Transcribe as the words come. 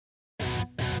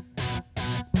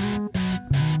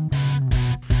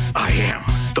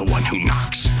the one who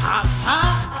knocks.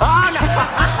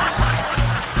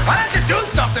 Why don't you do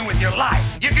something with your life?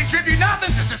 You contribute nothing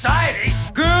to society.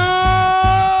 Good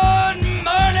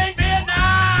morning,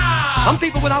 Vietnam! Some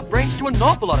people without brains do an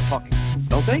awful lot of talking,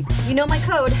 don't they? You know my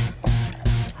code.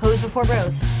 Hose before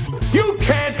bros. You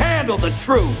can't handle the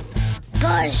truth.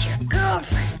 Buzz, your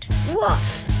girlfriend.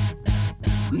 Woof.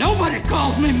 Nobody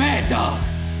calls me Mad Dog.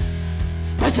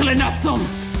 Especially not some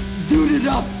duded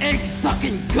up,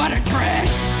 egg-sucking gutter trash.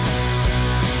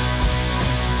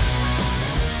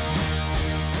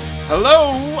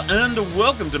 Hello and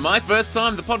welcome to My First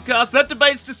Time, the podcast that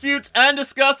debates, disputes and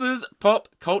discusses pop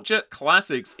culture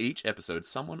classics. Each episode,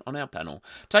 someone on our panel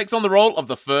takes on the role of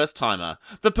the first timer,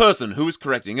 the person who is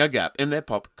correcting a gap in their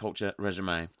pop culture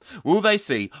resume. Will they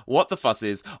see what the fuss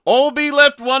is, or be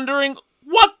left wondering,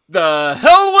 what the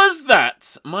hell was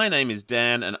that? My name is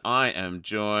Dan, and I am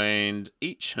joined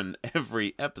each and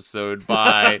every episode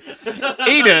by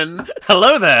Eden.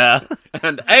 Hello there.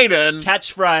 And Aiden.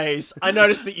 Catchphrase. I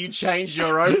noticed that you changed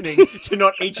your opening to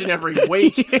not each and every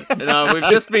week. No, we've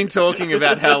just been talking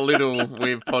about how little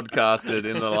we've podcasted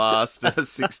in the last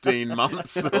 16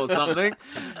 months or something.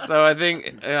 So I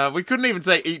think we couldn't even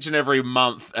say each and every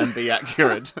month and be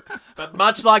accurate. But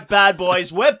much like Bad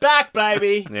Boys, we're back,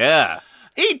 baby. Yeah.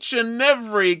 Each and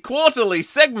every quarterly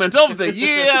segment of the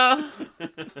year.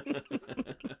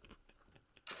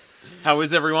 How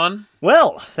is everyone?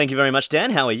 Well, thank you very much,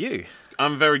 Dan. How are you?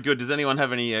 I'm very good. Does anyone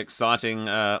have any exciting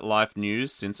life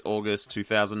news since August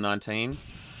 2019?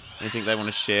 Anything they want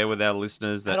to share with our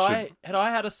listeners that Had I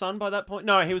had a son by that point?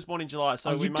 No, he was born in July,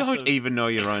 so we you must don't have... even know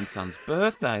your own son's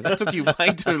birthday. That took you way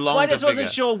too long Well, I to just wasn't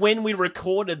figure. sure when we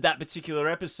recorded that particular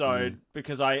episode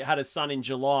because I had a son in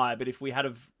July, but if we had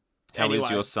have... How is anyway.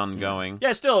 your son going?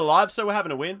 Yeah, still alive, so we're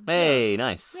having a win. Hey,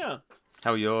 nice. Yeah.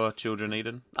 How are your children,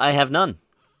 Eden? I have none,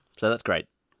 so that's great.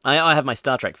 I have my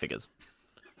Star Trek figures.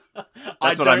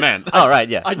 That's what I meant. Oh, right,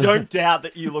 yeah. I don't doubt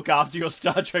that you look after your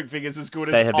Star Trek figures as good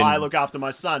They as have been- I look after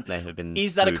my son. They have been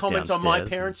Is that a moved comment on my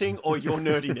downstairs. parenting or your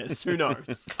nerdiness? Who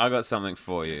knows? I got something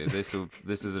for you. This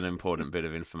is an important bit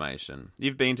of information.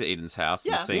 You've been to Eden's house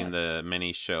and Yeah, seen the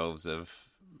many shelves of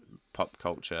pop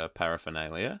culture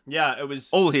paraphernalia. Yeah, it was...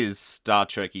 All his Star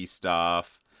Trek-y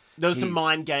stuff. There was some His-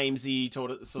 mind gamesy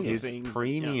sorts of His things.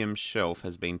 premium Yeah. shelf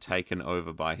has been taken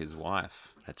over by his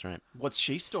wife. That's right. What's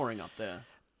she storing up there?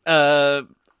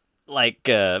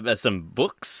 Some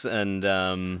books and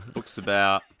Books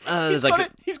about... there's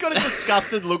He's got a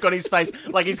disgusted look on his face,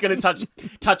 like he's going to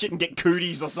touch it and get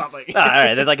cooties or something. all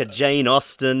right, there's like a Jane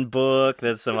Austen book.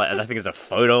 There's some, I think it's a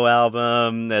photo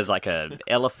album. There's like a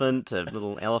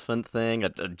little elephant thing, a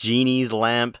genie's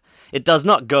lamp. It does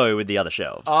not go with the other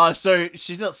shelves. So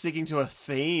she's not sticking to a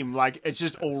theme. Like, it's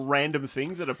just all random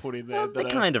things that are put in there. Well, they're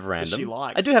kind of that random. she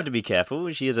likes. I do have to be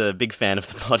careful. She is a big fan of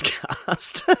the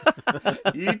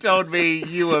podcast. You told me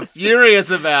you were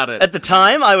furious about it. At the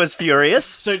time, I was furious.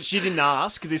 So she didn't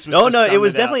ask. This was. Oh just no, done it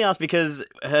was without- definitely asked because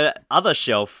her other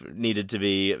shelf needed to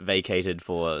be vacated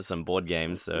for some board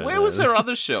games. So Where was her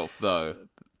other shelf, though?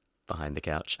 behind the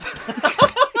couch.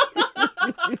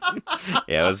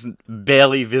 Yeah, it was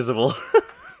barely visible.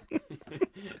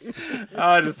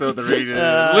 I just thought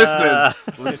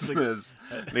the listeners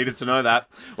needed to know that.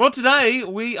 Well, today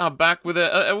we are back with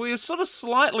we are sort of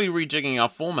slightly rejigging our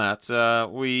format.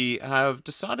 We have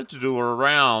decided to do a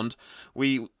round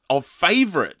of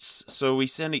favourites. So we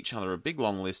send each other a big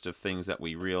long list of things that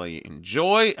we really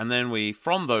enjoy, and then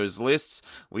from those lists,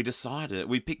 we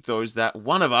pick those that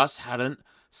one of us hadn't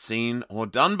seen or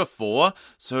done before.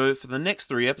 So for the next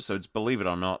 3 episodes, believe it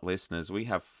or not, listeners, we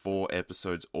have 4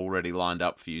 episodes already lined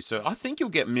up for you. So I think you'll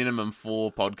get minimum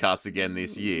 4 podcasts again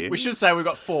this year. We should say we've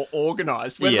got 4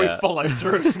 organised. Whether we Yeah. follow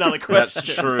through is another question.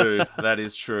 That's true. That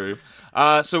is true.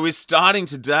 So we're starting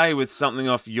today with something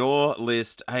off your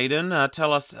list, Aiden.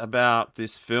 Tell us about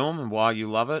this film and why you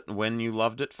love it, when you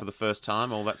loved it for the first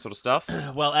time, all that sort of stuff.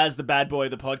 Well, as the bad boy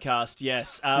of the podcast,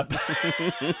 yes.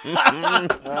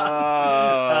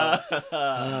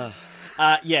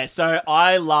 Yeah, so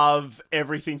I love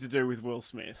everything to do with Will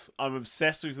Smith. I'm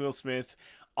obsessed with Will Smith.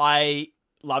 I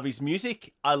love his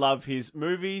music. I love his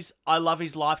movies. I love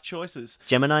his life choices.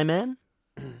 Gemini Man?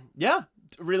 Yeah,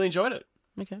 really enjoyed it.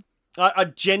 Okay. I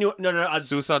genuinely... No,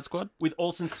 Suicide Squad? with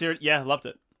all sincerity, yeah, loved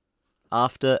it.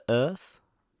 After Earth?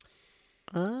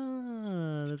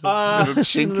 There's Little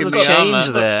chink in little the change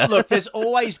armor. there. Look, there's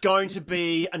always going to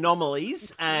be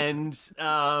anomalies and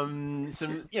some,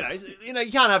 you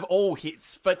can't have all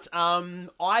hits, but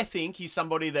I think he's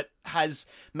somebody that has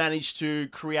managed to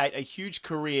create a huge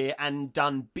career and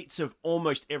done bits of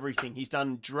almost everything. He's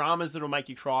done dramas that'll make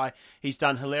you cry. He's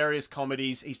done hilarious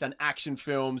comedies. He's done action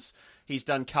films. He's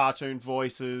done cartoon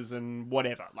voices and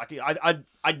whatever. Like, I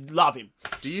love him.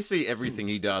 Do you see everything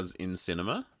he does in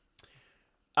cinema?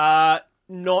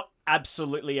 Not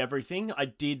absolutely everything. I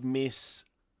did miss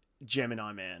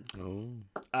Gemini Man.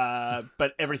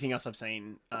 But everything else I've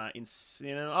seen in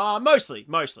cinema, mostly.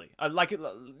 I like it.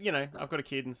 I've got a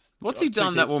kid. And What's he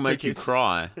done that will make you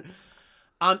cry?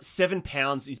 7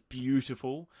 Pounds is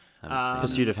beautiful.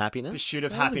 Pursuit of Happiness. Pursuit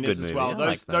of That was a Happiness good as movie. well. I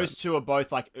like that. Those two are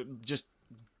both like just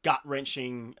gut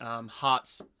wrenching,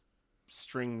 hearts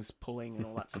strings pulling and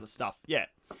all that sort of stuff. Yeah.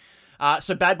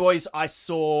 So Bad Boys, I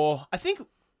saw. I think.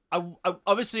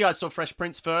 Obviously, I saw Fresh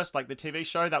Prince first, like the TV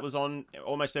show that was on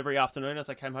almost every afternoon as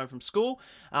I came home from school.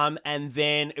 And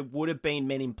then it would have been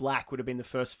Men in Black would have been the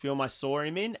first film I saw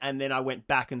him in. And then I went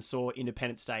back and saw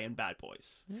Independence Day and Bad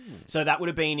Boys. So that would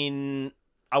have been in,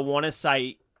 I want to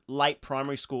say, late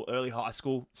primary school, early high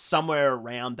school, somewhere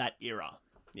around that era.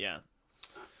 Yeah.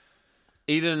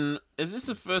 Eden, is this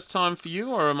the first time for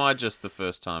you, or am I just the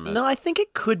first timer? No, I think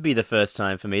it could be the first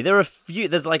time for me. There are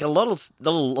there's like a lot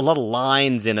of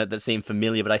lines in it that seem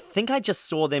familiar, but I think I just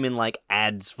saw them in like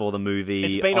ads for the movie.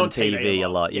 It's been on TV a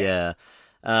lot. Yeah.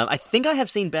 I think I have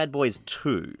seen Bad Boys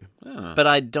 2, but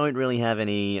I don't really have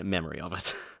any memory of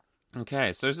it.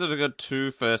 Okay, so we've sort of got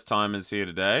two first timers here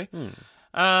today.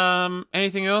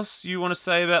 Anything else you want to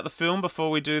say about the film before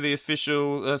we do the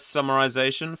official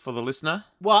summarization for the listener?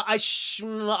 Well, I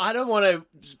don't want to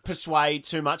persuade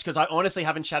too much because I honestly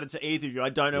haven't chatted to either of you. I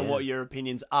don't know what your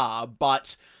opinions are,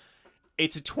 but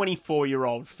it's a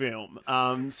 24-year-old film.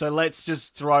 So let's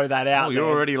just throw that out there. You're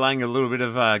already laying a little bit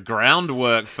of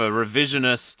groundwork for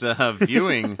revisionist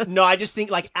viewing. No, I just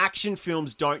think like action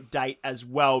films don't date as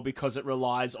well because it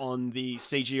relies on the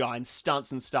CGI and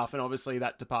stunts and stuff, and obviously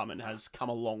that department has come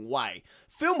a long way.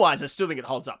 Film-wise, I still think it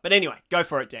holds up. But anyway, go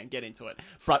for it, Dan. Get into it.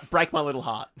 Break my little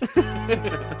heart.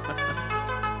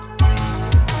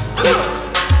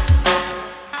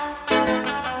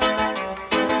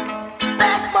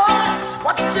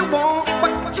 What you want,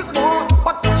 what you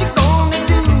gonna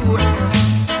do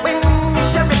when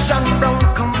Chevy John Brown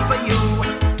come for you?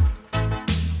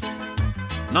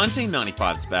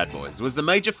 1995's Bad Boys was the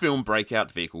major film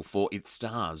breakout vehicle for its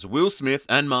stars, Will Smith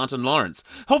and Martin Lawrence,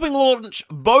 helping launch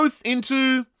both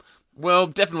into, well,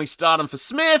 definitely stardom for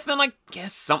Smith, and I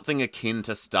guess something akin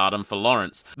to stardom for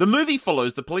Lawrence. The movie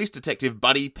follows the police detective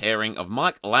buddy pairing of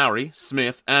Mike Lowry,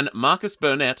 Smith, and Marcus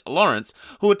Burnett, Lawrence,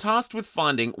 who are tasked with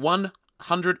finding $100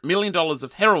 million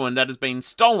of heroin that has been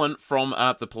stolen from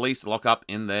the police lockup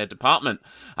in their department.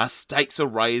 Stakes are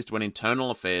raised when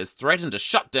Internal Affairs threaten to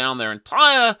shut down their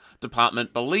entire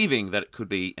department, believing that it could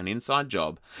be an inside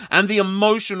job. And the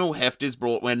emotional heft is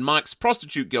brought when Mike's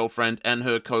prostitute girlfriend and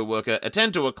her co-worker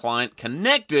attend to a client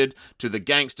connected to the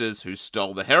gangsters who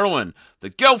stole the heroin.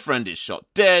 The girlfriend is shot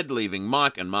dead, leaving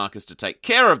Mike and Marcus to take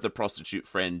care of the prostitute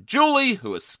friend Julie,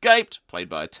 who escaped, played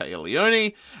by Taya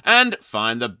Leone, and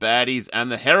find the baddies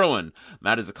and the heroin.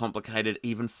 Matters are complicated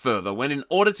even further when, in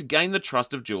order to gain the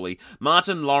trust of Julie,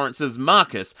 Martin Lawrence's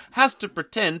Marcus has to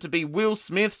pretend to be Will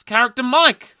Smith's character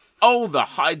Mike. Oh, the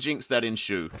hijinks that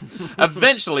ensue.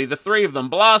 Eventually, the three of them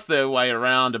blast their way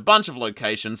around a bunch of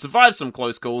locations, survive some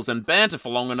close calls, and banter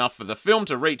for long enough for the film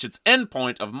to reach its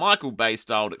endpoint of Michael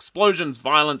Bay-styled explosions,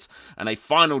 violence, and a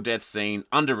final death scene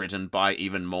underwritten by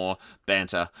even more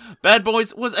banter. Bad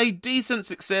Boys was a decent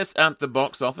success at the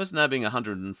box office, nabbing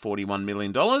 $141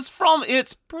 million from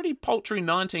its pretty paltry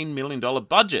 $19 million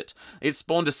budget. It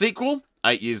spawned a sequel,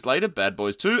 8 years later, Bad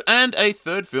Boys 2, and a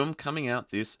third film coming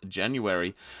out this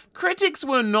January. Critics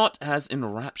were not as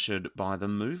enraptured by the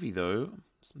movie, though,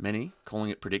 many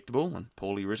calling it predictable and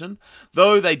poorly written,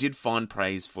 though they did find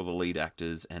praise for the lead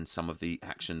actors and some of the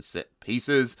action set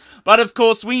pieces. But of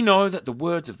course, we know that the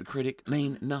words of the critic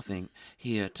mean nothing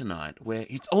here tonight, where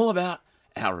it's all about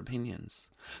our opinions.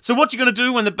 So what you going to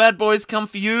do when the bad boys come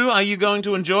for you? Are you going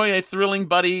to enjoy a thrilling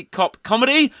buddy cop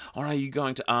comedy? Or are you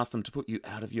going to ask them to put you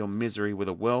out of your misery with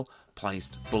a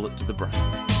well-placed bullet to the brain?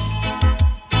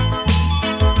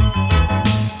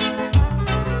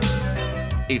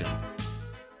 Eden.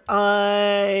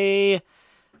 I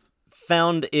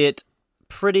found it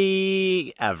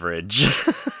pretty average.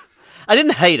 I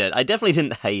didn't hate it. I definitely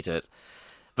didn't hate it.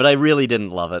 But I really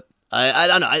didn't love it. I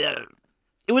don't know.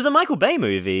 It was a Michael Bay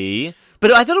movie.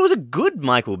 But I thought it was a good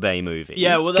Michael Bay movie.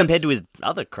 Yeah, well, compared to his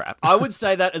other crap. I would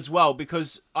say that as well,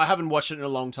 because I haven't watched it in a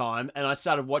long time, and I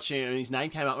started watching it, and his name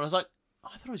came up, and I was like, I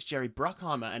thought it was Jerry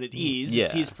Bruckheimer, and it is. Yeah.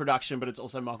 It's his production, but it's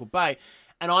also Michael Bay.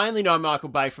 And I only know Michael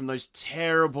Bay from those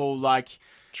terrible, like,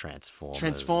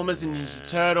 Transformers and Ninja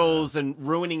Turtles and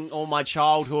ruining all my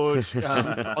childhood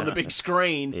on the big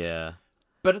screen. Yeah.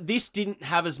 But this didn't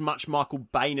have as much Michael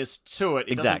Bay-ness to it.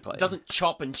 It Exactly. doesn't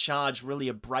chop and charge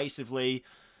really abrasively.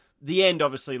 The end,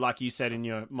 obviously, like you said in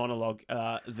your monologue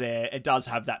there, it does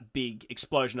have that big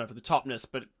explosion over the topness,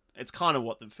 but it's kind of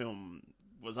what the film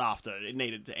was after. It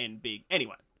needed to end big.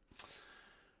 Anyway.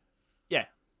 Yeah.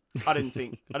 I didn't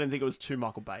think it was too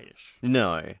Michael Bay-ish.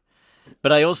 No.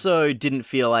 But I also didn't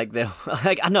feel like there...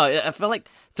 I felt like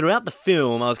throughout the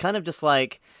film, I was kind of just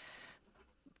like...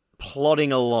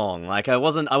 plodding along. Like I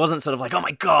wasn't sort of like, oh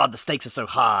my god, the stakes are so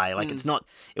high. Like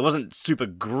it wasn't super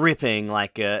gripping.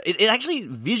 Like it actually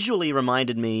visually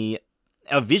reminded me,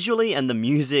 visually and the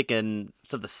music and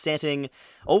sort of the setting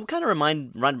all kind of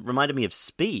reminded me of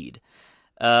Speed.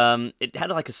 It had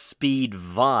like a Speed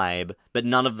vibe, but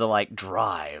none of the like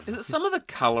drive. Is it some of the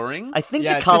colouring? I think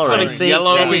Yeah, the it's just coloring, something set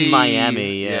yellowy. in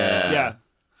Miami. Yeah.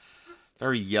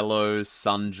 Very yellow,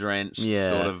 sun-drenched Yeah.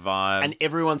 sort of vibe. And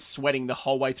everyone's sweating the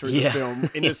whole way through the Yeah.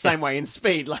 film in the same way in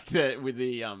Speed, like with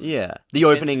the Yeah, the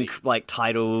opening like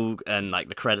title and like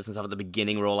the credits and stuff at the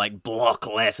beginning were all like block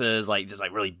letters, like just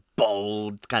like really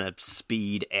bold, kind of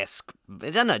Speed-esque. I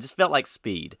don't know, it just felt like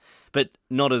Speed, but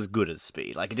not as good as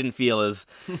Speed. Like it didn't feel as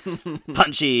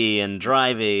punchy and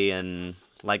drivey, and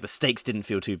like the stakes didn't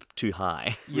feel too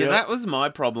high. Yeah, that was my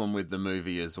problem with the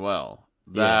movie as well.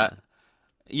 That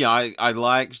I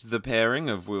liked the pairing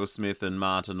of Will Smith and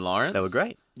Martin Lawrence. They were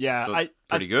great. Yeah,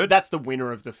 pretty good. That's the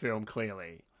winner of the film,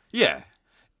 clearly. Yeah.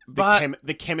 But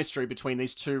The chemistry between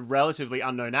these two relatively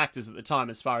unknown actors at the time,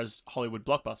 as far as Hollywood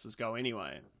blockbusters go,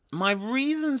 anyway. my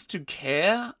reasons to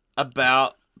care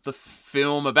about the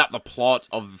film, about the plot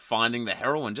of finding the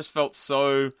heroine, just felt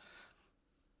so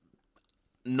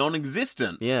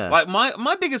non-existent. Yeah. Like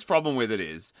my biggest problem with it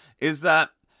is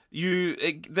that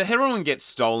the heroine gets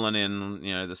stolen in,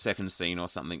 the second scene or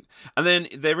something, and then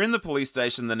they're in the police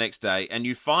station the next day, and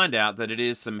you find out that it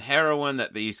is some heroin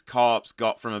that these cops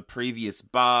got from a previous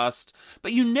bust,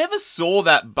 but you never saw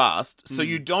that bust, so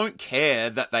you don't care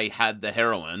that they had the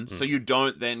heroin, so you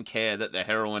don't then care that the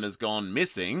heroin has gone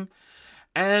missing,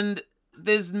 and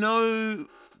there's no...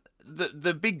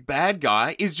 The big bad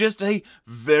guy is just a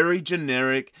very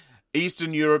generic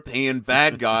Eastern European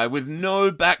bad guy with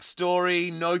no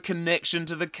backstory, no connection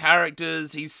to the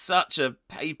characters. He's such a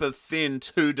paper-thin,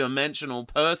 two-dimensional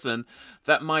person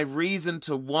that my reason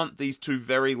to want these two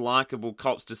very likable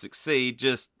cops to succeed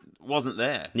just wasn't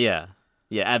there. Yeah,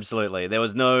 absolutely. There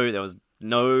was no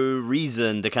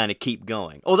reason to kind of keep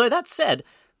going. Although that said,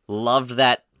 loved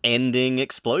that ending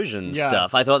explosion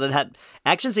stuff. I thought that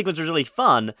action sequence was really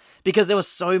fun because there were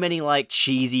so many like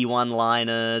cheesy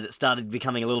one-liners. It started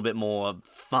becoming a little bit more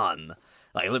fun,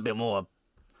 like a little bit more,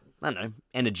 I don't know,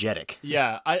 energetic.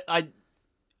 Yeah,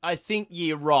 I think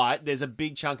you're right. There's a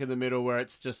big chunk in the middle where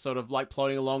it's just sort of like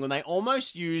plodding along, and they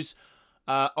almost use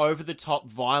over-the-top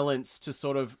violence to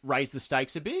sort of raise the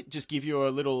stakes a bit, just give you a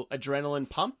little adrenaline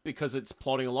pump because it's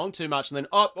plodding along too much, and then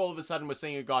all of a sudden we're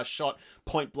seeing a guy shot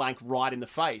point blank right in the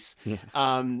face,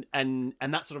 and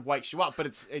that sort of wakes you up.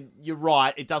 But you're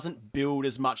right, it doesn't build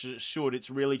as much as it should. It's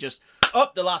really just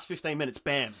the last 15 minutes,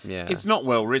 bam. Yeah, It's not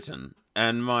well written,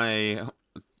 and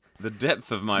the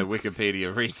depth of my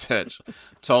Wikipedia research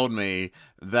told me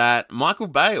that Michael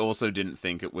Bay also didn't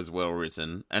think it was well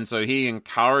written, and so he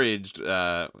encouraged,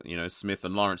 Smith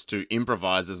and Lawrence to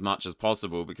improvise as much as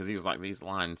possible because he was like, these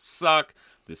lines suck,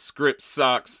 the script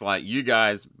sucks, like, you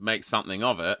guys make something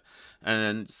of it.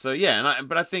 And so,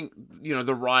 but I think,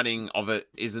 the writing of it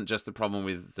isn't just the problem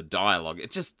with the dialogue.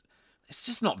 It's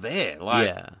just not there.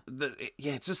 Like,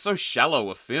 it's just so shallow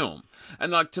a film.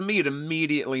 And, like, to me, it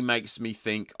immediately makes me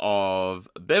think of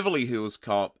Beverly Hills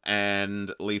Cop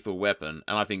and Lethal Weapon.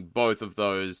 And I think both of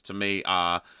those, to me,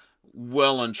 are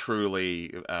well and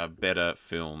truly better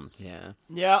films.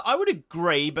 Yeah, I would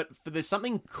agree, but there's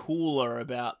something cooler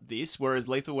about this, whereas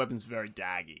Lethal Weapon's very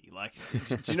daggy. Like,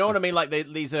 do you know what I mean? Like,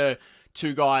 these are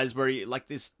two guys where,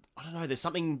 this, I don't know, there's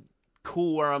something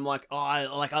cool where I'm like, I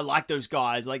like those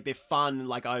guys, like they're fun,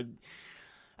 like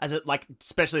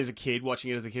especially as a kid,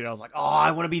 watching it as a kid, I was like, I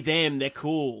want to be them, they're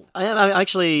cool. I'm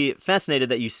actually fascinated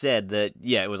that you said that,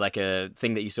 it was like a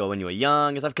thing that you saw when you were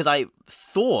young and stuff, because I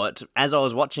thought, as I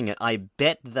was watching it, I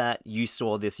bet that you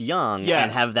saw this young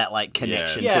and have that, like,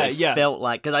 connection. Yes. So it felt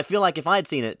like, because I feel like if I had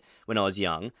seen it when I was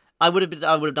young, I would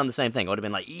have done the same thing. I would have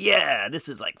been like, yeah, this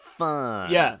is, like,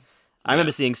 fun. Yeah. I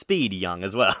remember seeing Speed young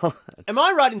as well. Am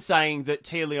I right in saying that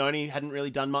Tia Leone hadn't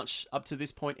really done much up to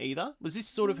this point either? Was this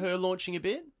sort of her launching a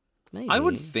bit? Maybe. I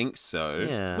would think so.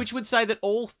 Yeah. Which would say that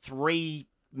all three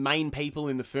main people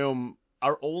in the film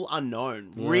are all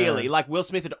unknown, really. Like, Will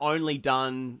Smith had only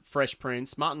done Fresh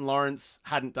Prince. Martin Lawrence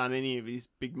hadn't done any of his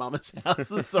Big Mama's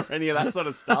houses or any of that sort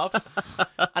of stuff.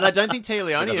 And I don't think Tia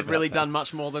Leone had really done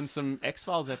much more than some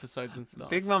X-Files episodes and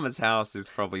stuff. Big Mama's House is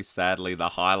probably sadly the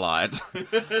highlight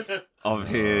of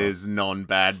his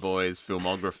non-Bad Boys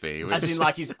filmography. Which... As in,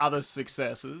 like, his other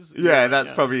successes. Yeah,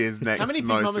 that's probably his next How many Big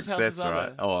most Mama's houses success, are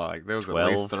right? there? Oh, like, there was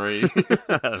 12. at least 3.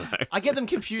 I don't know. I get them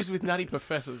confused with Nutty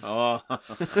Professors. Oh,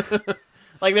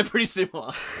 Like, they're pretty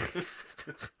similar.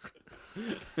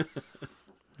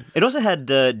 It also had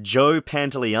Joe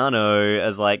Pantoliano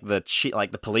as like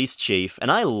the police chief,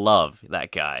 and I love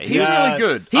that guy. he's Yes. really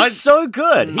good. He's so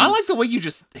good. I like the way you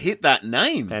just hit that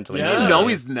name. Pantoliano. Did you know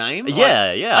his name?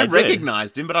 Yeah, yeah, I I did.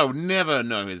 recognized him, but I would never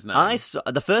know his name.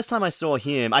 The first time I saw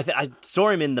him, I saw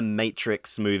him in the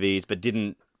Matrix movies, but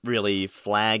didn't really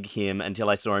flag him until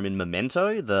I saw him in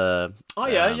Memento, the Oh,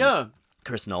 yeah.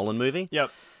 Chris Nolan movie.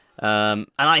 Yep. And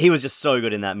he was just so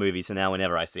good in that movie. So now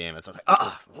whenever I see him, it's like,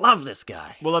 love this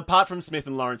guy. Well, apart from Smith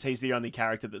and Lawrence, he's the only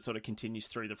character that sort of continues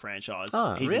through the franchise.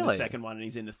 Oh, he's in the really? second one and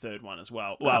he's in the third one as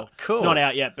well. Well, cool. It's not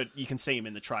out yet, but you can see him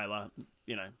in the trailer,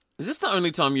 you know. Is this the only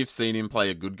time you've seen him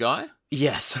play a good guy?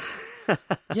 Yes.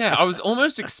 Yeah, I was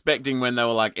almost expecting when they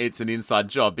were like, it's an inside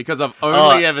job, because I've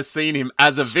only ever seen him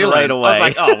as a Straight villain. away. I was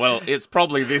like, oh, well, it's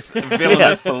probably this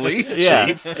villainous police Yeah,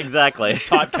 chief. exactly.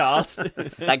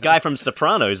 Typecast. That guy from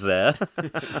Sopranos there.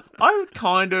 I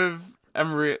kind of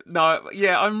am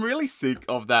I'm really sick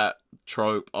of that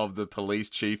trope of the police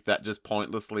chief that just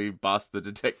pointlessly busts the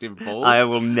detective balls. I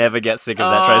will never get sick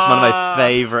of that trope. It's one of my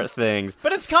favorite things.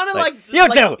 But it's kind of like... You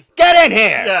two, get in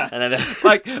here! Yeah. And then,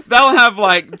 Like, they'll have,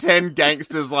 like, 10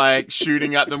 gangsters, like,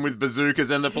 shooting at them with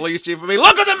bazookas, and the police chief will be,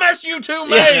 look at the mess you two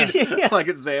made! Yeah. Like,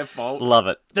 it's their fault. love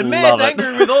it. The mayor's Love it.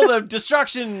 angry with all the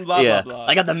destruction, blah, Yeah. blah, blah.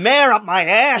 I got the mayor up my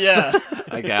ass! Yeah.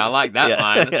 Okay, I like that Yeah.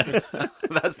 line.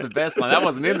 That's the best line. That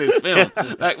wasn't in this film.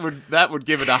 That would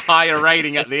give it a higher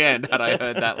rating at the end had I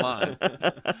heard that line.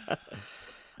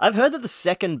 I've heard that the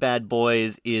second Bad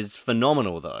Boys is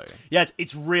phenomenal, though. Yeah,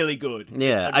 it's really good.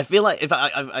 Yeah, I feel like if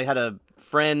I had a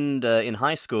friend in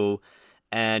high school,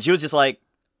 and she was just like,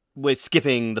 we're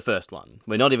skipping the first one.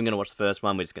 We're not even going to watch the first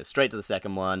one. We're just going straight to the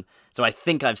second one. So I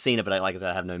think I've seen it, but like I said,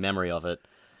 I have no memory of it.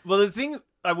 Well, the thing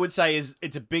I would say is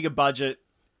it's a bigger budget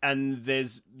and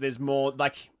there's more,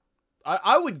 like...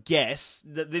 I would guess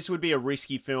that this would be a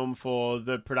risky film for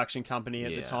the production company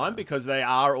at the time because they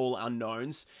are all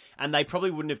unknowns and they probably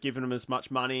wouldn't have given them as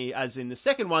much money as in the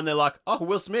second one. They're like, oh,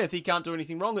 Will Smith, he can't do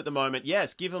anything wrong at the moment.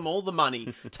 Yes, give him all the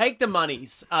money. Take the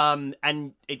monies. And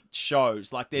it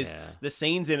shows. Like, the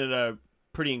scenes in it are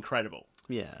pretty incredible.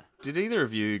 Yeah. Did either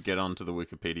of you get onto the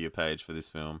Wikipedia page for this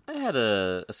film? I had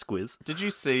a squiz. Did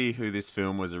you see who this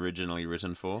film was originally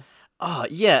written for? Oh,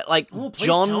 yeah, like please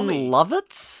John tell me.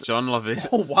 Lovitz John Lovitz.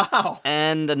 Oh, wow.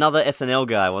 and another SNL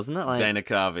guy, wasn't it? Like, Dana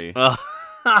Carvey. Oh.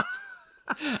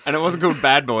 And it wasn't called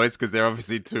Bad Boys because they're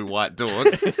obviously two white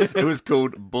dorks. It was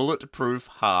called Bulletproof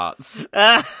Hearts.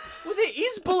 Well, there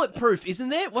is Bulletproof, isn't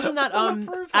there? Wasn't that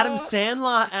Bulletproof Adam Hearts.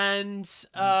 Sandler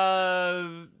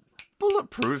and...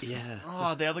 Bulletproof. Yeah.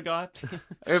 Oh, the other guy.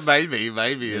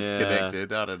 Maybe it's Yeah.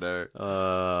 connected. I don't know.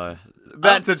 Uh,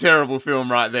 That's a terrible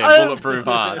film right there. Bulletproof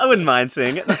Hearts. I wouldn't mind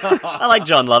seeing it. I like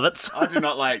John Lovitz. I do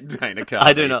not like Dana Carvey.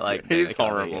 I do not like Dana He's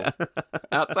Carvey, horrible.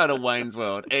 Outside of Wayne's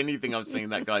World, anything I've seen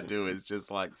that guy do is just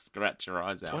like scratch your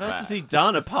eyes out. What else bad. has he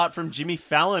done apart from Jimmy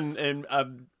Fallon and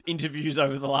interviews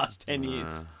over the last 10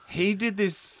 years? He did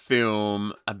this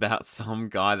film about some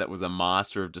guy that was a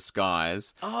master of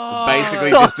disguise. Oh.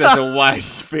 Basically, just as a way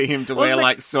for him to wear Wasn't it-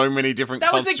 like so many different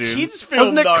That was costumes. a kid's film,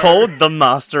 Wasn't it though. called The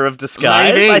Master of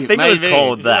Disguise? Maybe, I think it was maybe.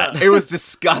 called that. It was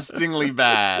disgustingly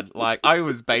bad. Like, I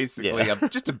was basically Yeah.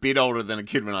 just a bit older than a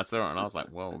kid when I saw it, and I was like,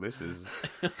 well, this is...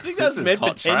 I think that was is meant for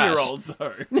hot trash. 10-years-olds,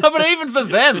 though. No, but even for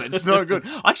them, it's no good.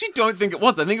 I actually don't think it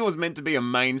was. I think it was meant to be a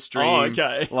mainstream, Oh,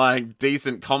 okay. like,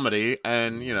 decent comedy,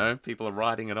 and, you know, people are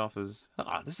writing it off as,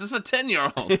 this is for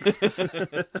 10-year-olds.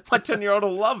 My 10-year-old will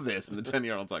love this. And the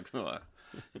 10-year-old's like, oh,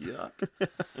 yuck.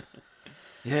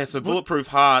 Yeah, so Bulletproof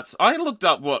Hearts. I looked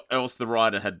up what else the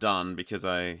writer had done because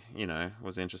I,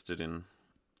 was interested in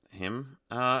him.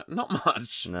 Not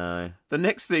much. No. The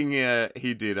next thing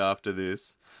he did after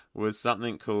this was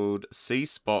something called See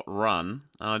Spot Run.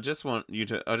 I just want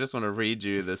to read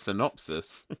you the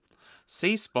synopsis.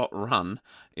 See Spot Run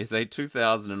is a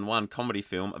 2001 comedy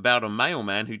film about a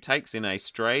mailman who takes in a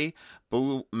stray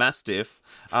bull mastiff,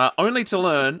 only to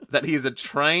learn that he is a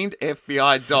trained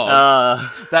FBI dog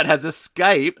that has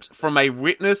escaped from a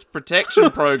witness protection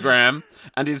program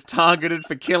and is targeted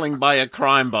for killing by a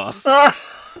crime boss.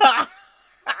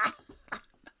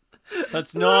 So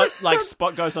it's not like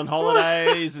Spot goes on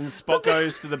holidays and Spot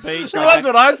goes to the beach. Like That's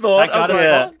what I thought. that kind I was of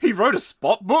like, Spot? he wrote a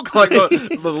Spot book, like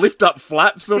the lift up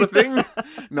flap sort of thing.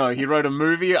 No, he wrote a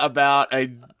movie about a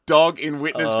dog in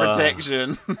witness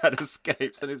protection that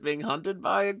escapes and is being hunted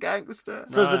by a gangster.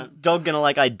 So is the dog gonna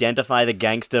like identify the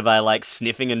gangster by like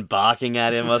sniffing and barking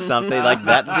at him or something? Like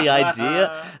that's the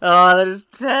idea? Oh, that is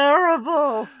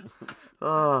terrible.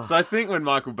 So I think when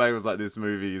Michael Bay was like, this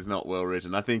movie is not well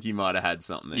written, I think he might have had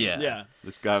something. Yeah. Yeah.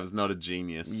 This guy was not a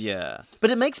genius. Yeah,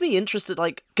 but it makes me interested,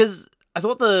 like, because I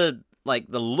thought the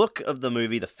look of the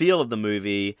movie, the feel of the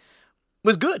movie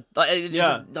was good. Like,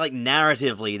 like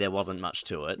narratively, there wasn't much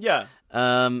to it. Yeah.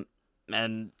 And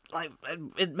like,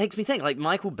 it makes me think, like,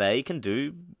 Michael Bay can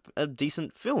do a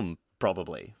decent film,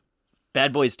 probably.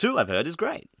 Bad Boys 2, I've heard, is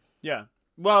great. Yeah.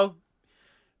 Well,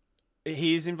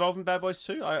 he's involved in Bad Boys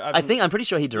too. I'm pretty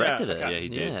sure he directed Yeah, it. okay. Yeah, he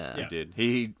did. Yeah. He did.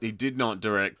 He did not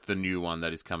direct the new one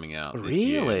that is coming out this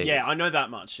Really? year. Yeah, I know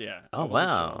that much. Yeah. Oh, I wasn't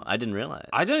wow. sure. I didn't realize.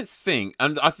 I don't think,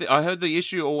 and I heard the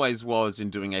issue always was in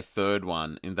doing a third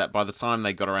one, in that by the time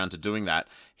they got around to doing that,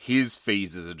 his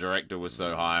fees as a director were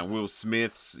so high, and Will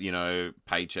Smith's,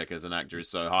 paycheck as an actor is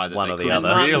so high that One they or the couldn't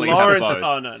other. really Lawrence. have both.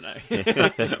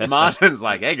 Oh no. Martin's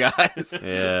like, hey guys,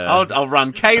 Yeah. I'll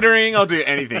run catering, I'll do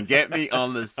anything, get me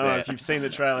on the Oh, set. if you've seen the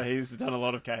trailer, he's done a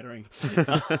lot of catering.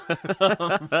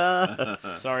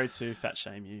 Sorry to fat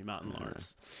shame you, Martin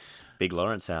Lawrence. Big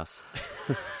Lawrence house.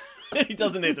 He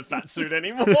doesn't need the fat suit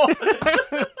anymore.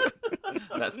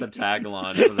 That's the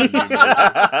tagline for the new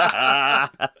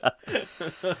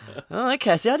movie. Oh,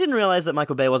 okay. See, I didn't realize that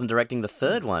Michael Bay wasn't directing the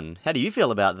third one. How do you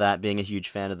feel about that, being a huge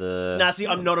fan of the... Nah, see,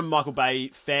 I'm not a Michael Bay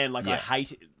fan. Like, Yeah.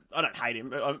 I don't hate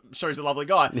him. I'm sure he's a lovely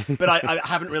guy. But I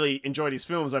haven't really enjoyed his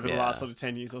films over the Yeah. last sort of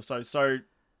 10 years or so. So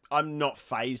I'm not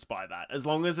fazed by that. As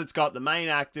long as it's got the main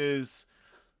actors,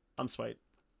 I'm sweet.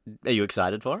 Are you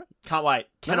excited for it? Can't wait.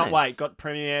 Cannot Nice. wait. Got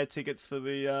premiere tickets for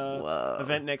the Whoa.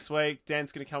 event next week.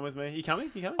 Dan's going to come with me. You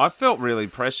coming? I felt really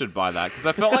pressured by that, because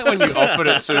I felt like when you offered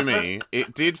it to me,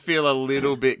 it did feel a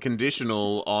little bit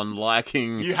conditional on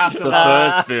liking You have to the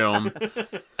like- first film.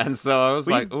 And so I was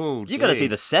Well, like, oh, You got to see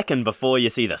the second before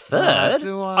you see the third.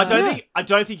 Do I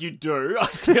don't think you do.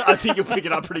 I think you'll pick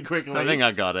it up pretty quickly. I think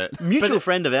I got it. Mutual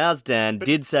friend of ours, Dan,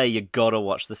 did say you got to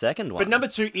watch the second one. But number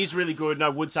 2 is really good, and I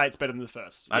would say it's better than the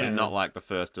first. I did not like the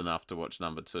first enough to watch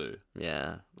number 2.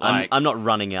 Yeah. Like- I'm not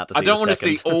running out to see I don't want to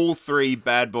see all 3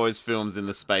 Bad Boys films in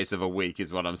the space of a week,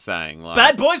 is what I'm saying. Like,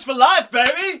 Bad Boys for life,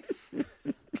 baby!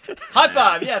 High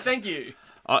five. Yeah, thank you.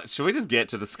 should we just get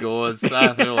to the scores?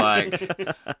 I feel like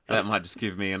that might just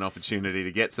give me an opportunity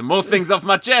to get some more things off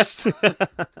my chest.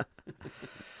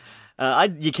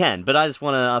 You can, but I just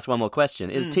want to ask one more question.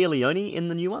 Is Tia Leone in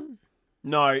the new one?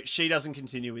 No, she doesn't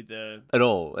continue with the... At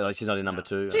all? Like, she's not in number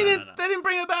 2? They didn't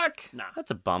bring her back. Nah.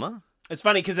 That's a bummer. It's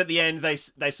funny because at the end they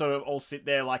sort of all sit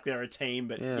there like they're a team,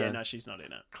 but Yeah. yeah, no, she's not in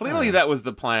it. Clearly, that was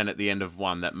the plan at the end of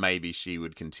 1, that maybe she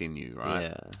would continue, right?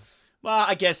 Yeah. Well,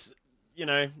 I guess,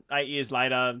 8 years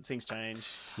later, things change.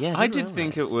 Yeah, I did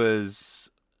think it was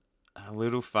a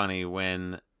little funny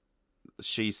when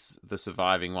she's the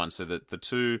surviving one. So that the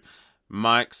two,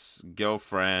 Mike's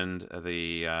girlfriend,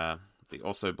 the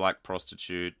also black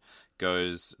prostitute,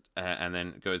 goes and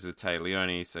then goes with Tay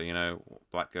Leone. So,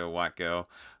 black girl, white girl,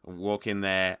 walk in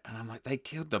there, and I'm like, they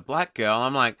killed the black girl.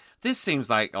 I'm like, this seems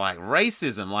like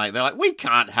racism. Like, they're like, we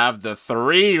can't have the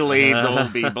 3 leads all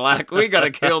be black. We got to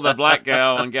kill the black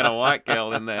girl and get a white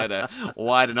girl in there to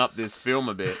widen up this film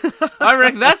a bit. I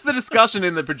reckon that's the discussion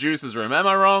in the producers' room. Am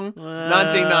I wrong?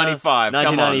 1995.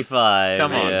 1995.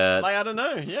 Come on. Yeah, Like, I it's don't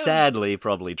know. Yeah. Sadly,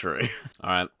 probably true. All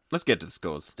right, let's get to the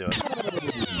scores. Do it.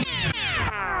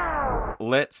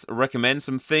 Let's recommend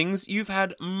some things you've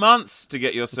had months to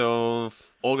get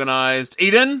yourself organized.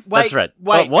 Eden? Wait, That's right.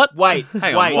 Wait, What? Wait,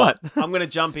 Hang on, wait. what? I'm going to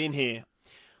jump in here.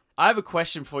 I have a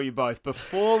question for you both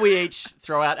before we each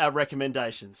throw out our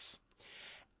recommendations.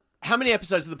 How many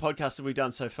episodes of the podcast have we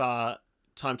done so far,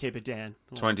 Timekeeper Dan?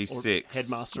 Or 26. Or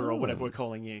Headmaster or whatever we're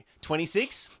calling you.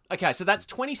 26? Okay, so that's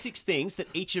 26 things that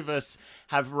each of us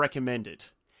have recommended.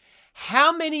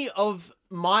 How many of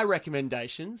my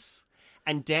recommendations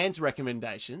and Dan's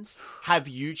recommendations have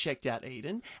you checked out,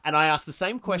 Eden? And I ask the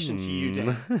same question to you,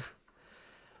 Dan.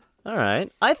 All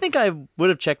right. I think I would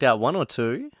have checked out 1 or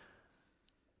 2.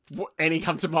 Any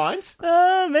come to mind?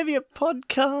 Maybe a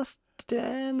podcast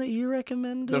Dan, that you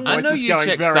recommended? The I voice know is you going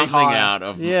checked very something high. out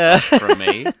of Yeah. from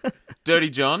me. Dirty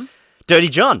John. Dirty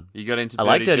John. You got into I Dirty,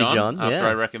 like Dirty John, John, after yeah.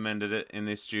 I recommended it in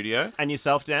this studio. And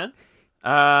yourself, Dan?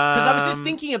 Because I was just Um,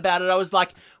 thinking about it. I was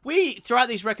like, we throw out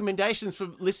these recommendations for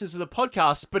listeners of the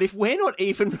podcast, but if we're not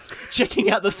even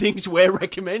checking out the things we're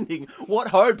recommending, what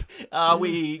hope are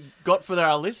we got for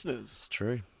our listeners? It's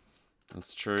true.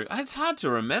 That's true. It's hard to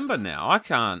remember now. I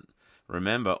can't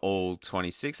remember all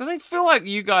 26. I feel like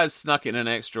you guys snuck in an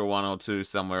extra one or two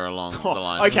somewhere along the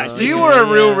line. okay, so you you- were a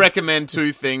real yeah. recommend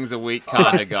 2 things a week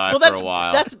kind of guy Well, for a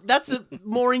while. that's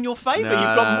more in your favour. No, You've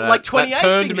got no, like 28 that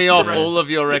turned things me to off read. all of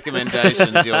your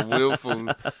recommendations, your willful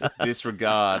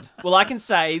disregard. Well, I can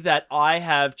say that I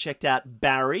have checked out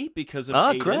Barry because of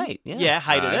Oh, Eden. great, yeah.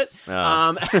 Hated Nice. it.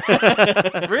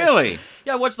 Oh. Really?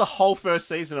 Yeah, I watched the whole first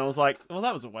season. I was like, well,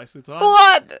 that was a waste of time.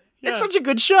 What? Yeah. It's such a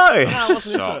good show. No, I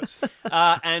wasn't into Shocked. it.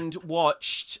 And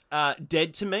watched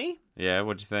Dead to Me. Yeah,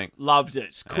 what'd you think? Loved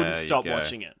it. Couldn't There you stop go.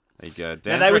 watching it. There you go. they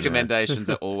Dan's were- recommendations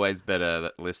are always better,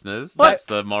 listeners. What? That's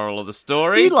the moral of the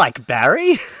story. You like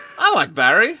Barry? I like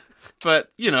Barry,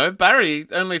 but, Barry,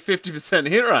 only 50%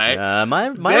 hit rate. My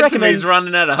Dead to Me's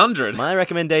running at 100. My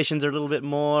recommendations are a little bit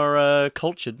more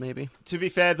cultured, maybe. To be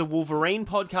fair, the Wolverine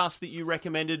podcast that you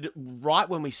recommended right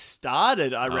when we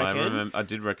started, I reckon. I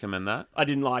did recommend that. I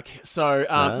didn't like. So,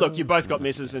 look, you both got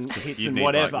misses and hits You and need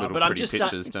whatever. like, little but I'm pretty just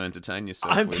pictures to entertain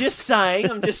yourself I'm with. just saying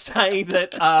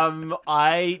that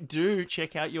I do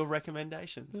check out your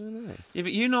recommendations. Yeah,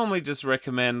 but you normally just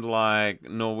recommend like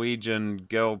Norwegian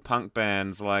girl punk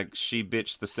bands like She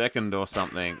Bitch the Second or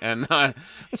something, and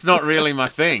it's not really my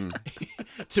thing.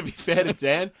 To be fair to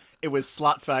Dan, it was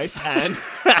Slutface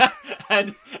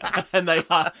and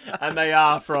they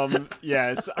are from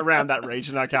it's around that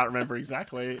region. I can't remember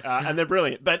exactly, and they're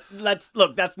brilliant. But that's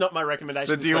not my recommendation.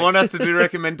 So this do you week. want us to do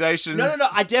recommendations? No.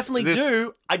 I definitely This-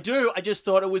 do. I do. I just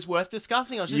thought it was worth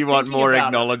discussing. I was just You want thinking more about it.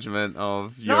 acknowledgement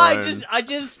of your No, own... I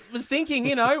just was thinking,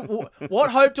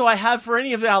 what hope do I have for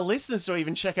any of our listeners to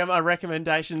even check out my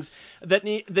recommendations than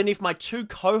if my 2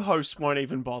 co-hosts won't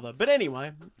even bother? But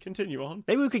anyway, continue on.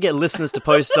 Maybe we could get listeners to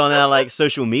post on our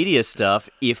social media stuff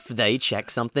if they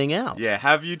check something out. Yeah,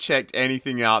 have you checked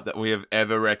anything out that we have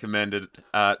ever recommended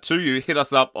to you? Hit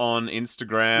us up on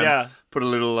Instagram. Yeah. Put a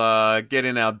little, get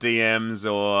in our DMs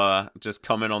or just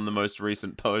comment on the most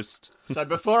recent post. So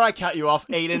before I cut you off,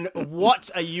 Eden, what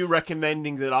are you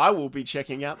recommending that I will be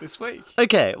checking out this week?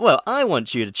 Okay, well, I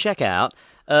want you to check out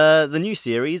the new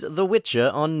series, The Witcher,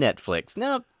 on Netflix.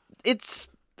 Now, it's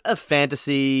a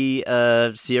fantasy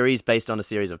series based on a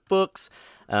series of books.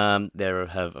 There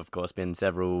have, of course, been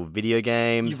several video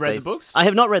games. You've read the books? I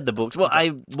have not read the books. Well,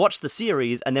 I watched the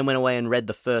series and then went away and read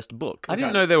the first book. I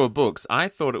didn't know there were books. I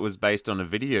thought it was based on a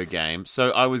video game, so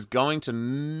I was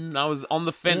I was on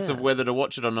the fence of whether to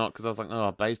watch it or not because I was like,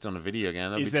 oh, based on a video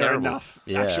game, that'd Is be there terrible. enough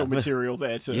Yeah. actual material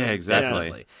there to... Yeah,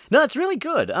 exactly. No, it's really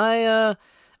good.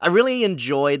 I really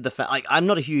enjoyed the I'm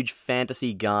not a huge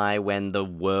fantasy guy when the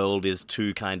world is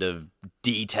too kind of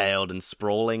detailed and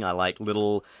sprawling. I like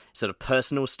little sort of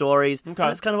personal stories. Okay. And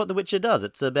that's kind of what The Witcher does.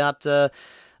 It's about a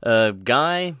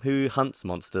guy who hunts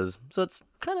monsters. So it's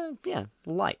kind of,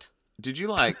 light. Did you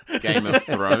like Game of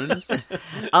Thrones?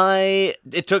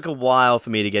 It took a while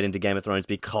for me to get into Game of Thrones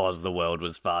because the world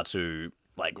was far too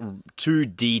too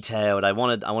detailed. I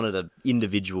wanted an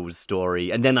individual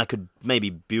story, and then I could maybe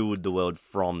build the world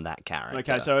from that character.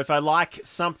 Okay, so if I like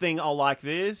something, I'll like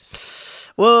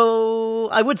this. Well,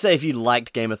 I would say if you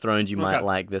liked Game of Thrones, you might Okay.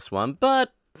 like this one,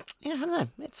 but I don't know.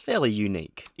 It's fairly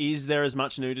unique. Is there as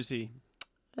much nudity?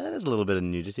 There's a little bit of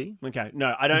nudity. Okay,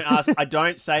 no, I don't ask. I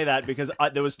don't say that because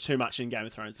there was too much in Game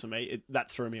of Thrones for me. That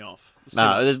threw me off. It's too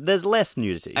No, much. there's less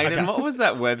nudity. Aiden, what was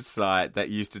that website that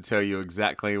used to tell you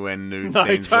exactly when nude No,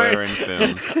 scenes don't. were in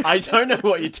films? I don't know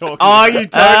what you're talking Oh, about. you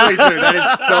totally do. That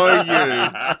is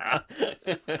so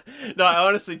you. No, I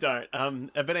honestly don't.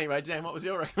 But anyway, Dan, what was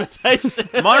your recommendation?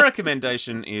 My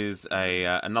recommendation is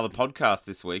another podcast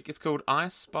this week. It's called I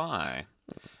Spy.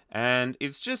 And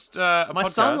it's just a My podcast.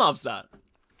 son loves that.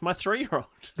 My 3-year-old.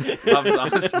 Loves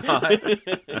I Spy.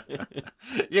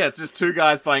 Yeah, it's just 2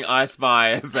 guys playing I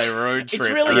Spy as they road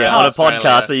trip. really around Yeah, on a Australia.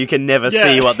 podcast, so you can never Yeah,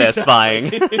 see what they're spying.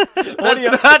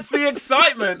 That's the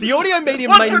excitement. The audio medium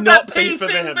What may could not that be P for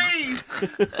thing them.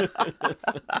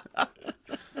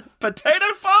 be? Potato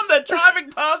farm? They're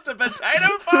driving past a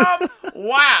potato farm?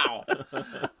 Wow.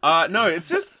 No,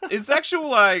 it's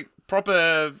actual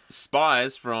proper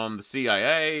spies from the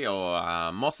CIA or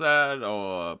Mossad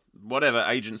or whatever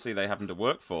agency they happen to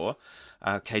work for,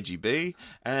 KGB,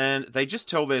 and they just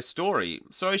tell their story.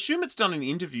 So I assume it's done in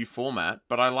interview format,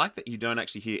 but I like that you don't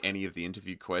actually hear any of the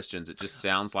interview questions. It just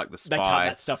sounds like the They cut spy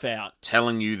that stuff out.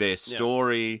 telling you their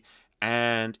story.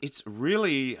 And it's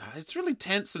really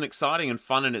tense and exciting and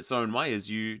fun in its own way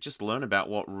as you just learn about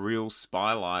what real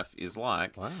spy life is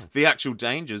like. Wow. The actual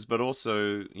dangers, but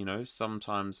also,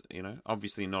 sometimes,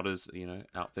 obviously not as,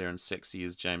 out there and sexy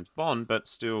as James Bond, but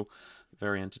still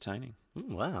very entertaining.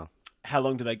 Wow. How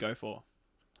long do they go for?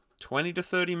 20 to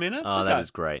 30 minutes? Oh, that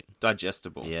is great.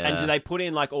 Digestible. Yeah. And do they put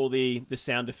in like all the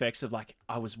sound effects of like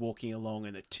I was walking along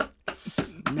and it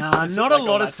Nah, not a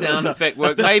lot of sound effect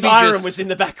work. the Maybe siren just was in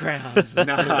the background.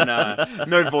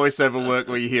 no voiceover work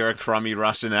where you hear a crummy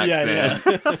Russian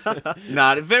accent.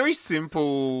 Nah, very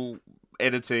simple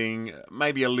editing,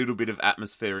 maybe a little bit of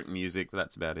atmospheric music, but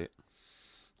that's about it.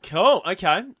 Cool.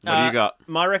 Okay. What do you got?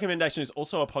 My recommendation is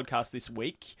also a podcast this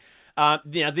week. Now,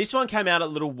 this one came out a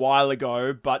little while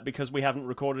ago, but because we haven't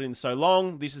recorded in so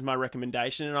long, this is my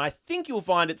recommendation, and I think you'll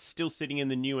find it's still sitting in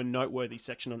the new and noteworthy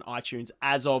section on iTunes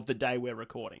as of the day we're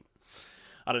recording.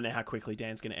 I don't know how quickly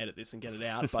Dan's going to edit this and get it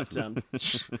out, but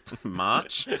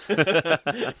March?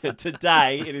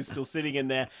 today it is still sitting in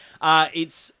there.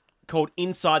 It's called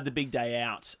Inside the Big Day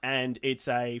Out, and it's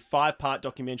a 5-part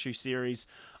documentary series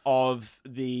of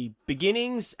the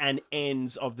beginnings and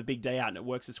ends of the Big Day Out, and it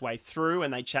works its way through,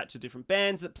 and they chat to different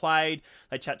bands that played,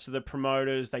 they chat to the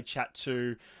promoters, they chat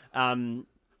to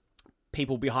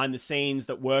people behind the scenes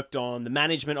that worked on the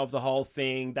management of the whole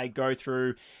thing. They go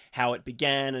through how it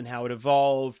began and how it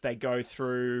evolved. They go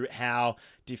through how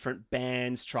different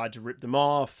bands tried to rip them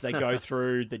off. They go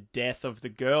through the death of the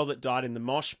girl that died in the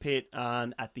mosh pit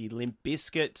at the Limp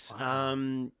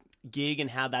Bizkit gig and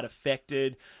how that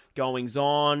affected goings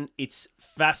on. It's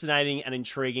fascinating and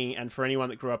intriguing, and for anyone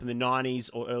that grew up in the 90s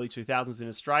or early 2000s in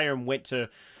Australia and went to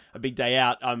a Big Day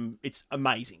Out, it's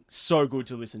amazing. So good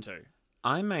to listen to.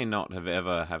 I may not have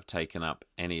ever have taken up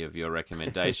any of your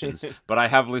recommendations, but I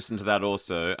have listened to that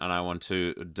also, and I want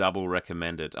to double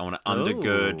recommend it. I want to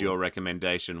undergird your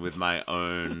recommendation with my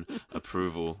own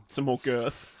approval. Some more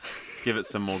girth. Give it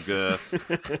some more girth.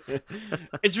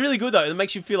 It's really good, though. It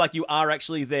makes you feel like you are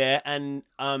actually there, and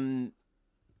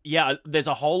there's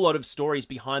a whole lot of stories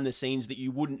behind the scenes that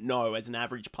you wouldn't know as an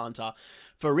average punter.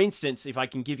 For instance, if I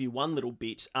can give you one little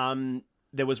bit,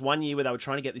 there was one year where they were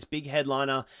trying to get this big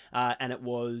headliner, and it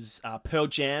was Pearl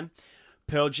Jam.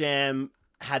 Pearl Jam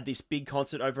had this big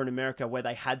concert over in America where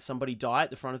they had somebody die at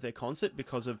the front of their concert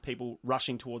because of people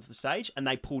rushing towards the stage, and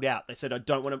they pulled out. They said, we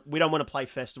don't want to play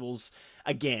festivals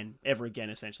ever again,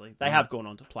 essentially. They have gone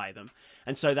on to play them.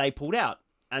 And so they pulled out.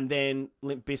 And then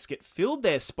Limp Bizkit filled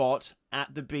their spot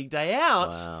at the Big Day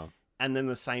Out. Wow. And then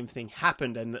the same thing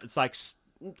happened. And it's like,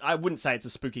 I wouldn't say it's a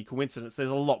spooky coincidence. There's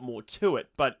a lot more to it.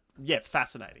 But yeah,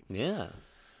 fascinating. Yeah.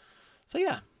 So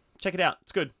yeah, check it out.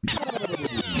 It's good.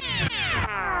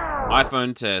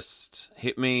 iPhone test.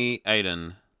 Hit me,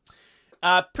 Aiden.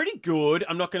 Pretty good.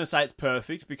 I'm not going to say it's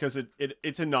perfect because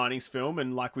it's a 90s film.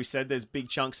 And like we said, there's big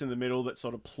chunks in the middle that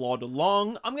sort of plod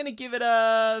along. I'm going to give it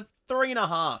a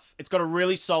 3.5. It's got a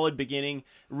really solid beginning,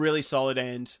 really solid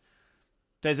end.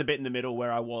 There's a bit in the middle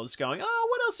where I was going,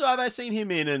 what else have I seen him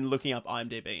in? And looking up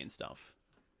IMDb and stuff.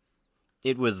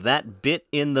 It was that bit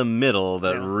in the middle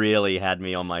that really had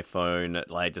me on my phone,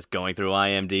 like just going through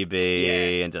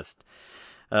IMDb and just...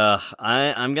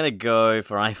 I'm gonna go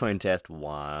for iPhone test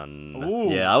 1.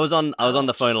 Ooh. Yeah, I was on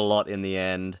the phone a lot in the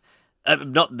end.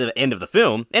 Not the end of the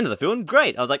film. End of the film,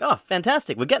 great. I was like, oh,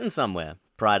 fantastic, we're getting somewhere.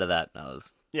 Prior to that, I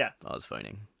was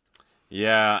phoning.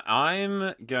 Yeah,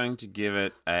 I'm going to give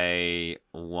it a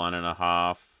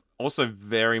 1.5. Also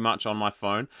very much on my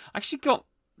phone. I actually got...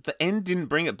 The end didn't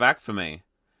bring it back for me.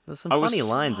 There's some funny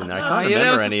lines in there. I can't there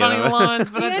remember was any some of funny them. lines,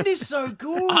 but The end is so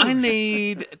good.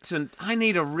 I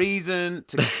need a reason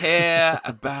to care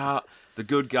about the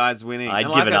good guys winning. I'd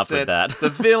and give like it I up with said, that. The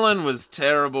villain was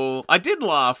terrible. I did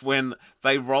laugh when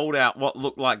they rolled out what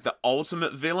looked like the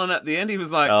ultimate villain at the end. He was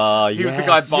like, he was the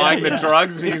guy buying the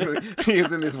drugs, and he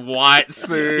was in this white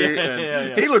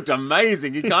suit. He looked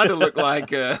amazing. He kind of looked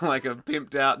like a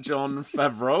pimped out Jon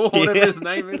Favreau, or whatever his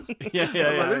name is.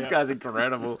 This guy's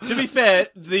incredible. To be fair,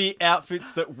 the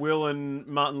outfits that Will and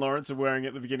Martin Lawrence are wearing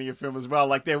at the beginning of the film as well,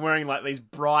 like they're wearing like these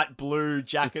bright blue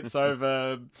jackets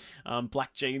over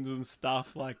black jeans and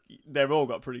stuff. Like they've all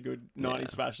got pretty good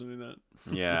 90s fashion in it.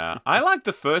 Yeah, I liked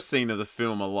the first scene of the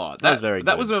film a lot. That was very good.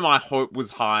 That was when my hope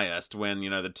was highest, when,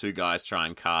 the two guys try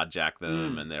and carjack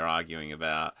them and they're arguing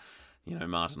about,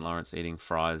 Martin Lawrence eating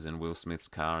fries in Will Smith's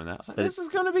car and that. I was like, this is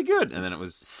going to be good. And then it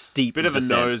was Steep bit of a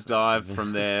descent. nosedive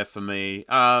from there for me.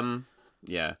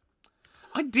 Yeah.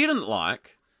 I didn't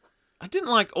like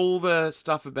all the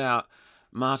stuff about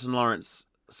Martin Lawrence's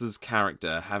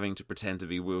character having to pretend to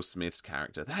be Will Smith's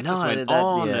character. That just went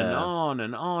on and on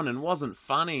and on and wasn't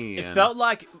funny. It felt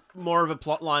like more of a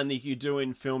plot line that you do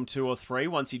in film 2 or 3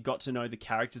 once you got to know the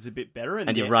characters a bit better.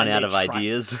 And you've run out of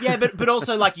ideas. Yeah, but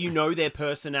also like their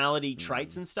personality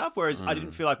traits and stuff, whereas I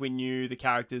didn't feel like we knew the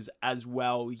characters as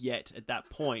well yet at that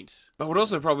point. But it would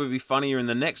also probably be funnier in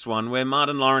the next one where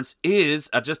Martin Lawrence is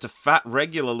just a fat,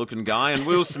 regular-looking guy and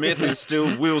Will Smith is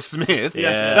still Will Smith.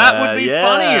 Yeah, that would be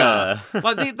yeah. funnier.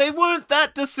 Like, they weren't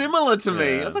that dissimilar to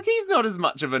me. I was like, he's not as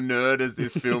much of a nerd as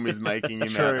this film is making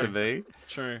him out to be.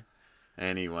 True.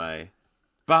 Anyway.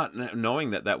 But knowing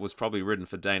that was probably written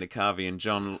for Dana Carvey and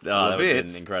John that would've been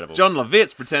Lovitz. incredible. John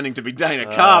Lovitz pretending to be Dana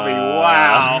Carvey.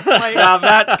 Wow. Now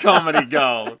that's comedy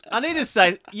gold. I need to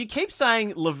say, you keep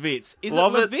saying Lovitz. Is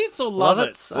Lovitz? it Lovitz or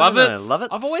Lovitz? Lovitz? Lovitz.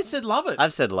 I've always said Lovitz.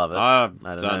 I've said Lovitz. I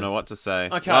I don't know what to say.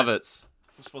 Okay. Lovitz.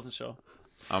 Just wasn't sure.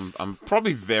 I'm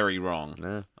probably very wrong.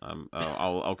 Yeah.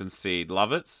 I'll concede.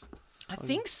 Lovitz? I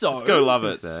think so. Let's go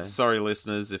Lovitz. so. Sorry,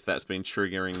 listeners, if that's been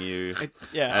triggering you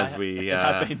Yeah, as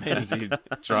you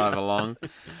drive along.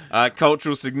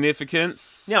 Cultural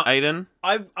significance. Now- Aiden?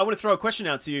 I want to throw a question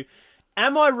out to you.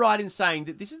 Am I right in saying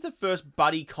that this is the first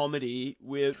buddy comedy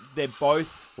where they're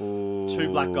both two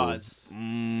black guys?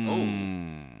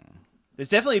 There's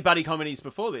definitely buddy comedies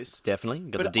before this. Definitely.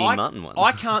 Got But the Dean Martin ones.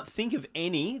 I can't think of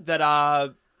any that are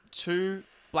two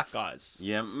black guys.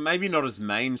 Yeah, maybe not as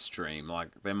mainstream. Like,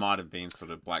 there might have been sort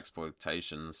of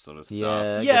blaxploitation sort of stuff.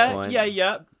 Good Yeah, point.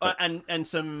 yeah. And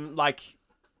some, like,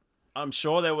 I'm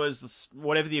sure there was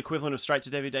whatever the equivalent of straight to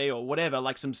DVD or whatever,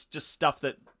 like some just stuff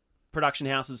that production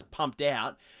houses pumped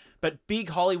out. But big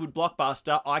Hollywood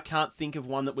blockbuster, I can't think of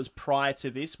one that was prior to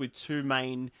this with two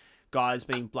main guys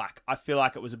being black. I feel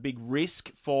like it was a big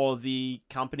risk for the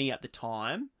company at the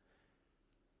time.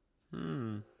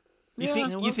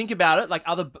 You think about it, like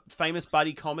other famous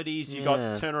buddy comedies, you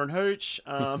got Turner and Hooch.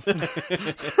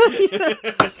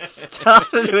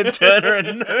 Started with Turner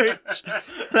and Hooch.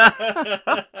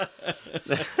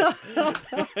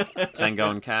 Tango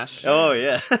and Cash. Oh,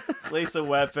 yeah. Lethal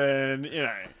Weapon,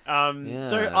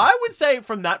 So I would say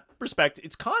from that respect,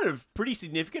 it's kind of pretty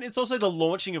significant. It's also the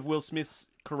launching of Will Smith's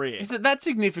career. Is it that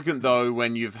significant, though,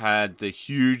 when you've had the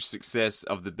huge success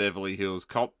of the Beverly Hills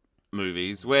Cop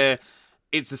movies, where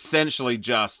it's essentially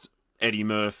just Eddie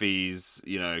Murphy's,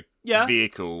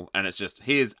 vehicle, and it's just,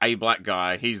 here's a black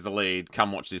guy, he's the lead,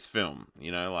 come watch this film.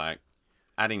 Like,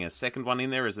 adding a second one in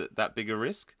there, is it that big a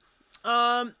risk?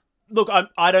 Look,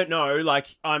 I don't know.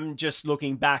 Like, I'm just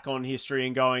looking back on history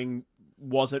and going,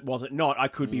 was it not? I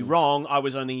could be wrong. I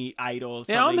was only 8 or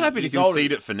something. Yeah, I'm happy to years older.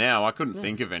 concede it for now. I couldn't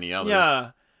think of any others.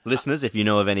 Yeah. Listeners, if you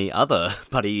know of any other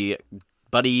buddy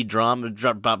drama,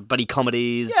 buddy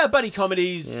comedies. Yeah, buddy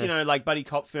comedies, like buddy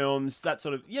cop films, that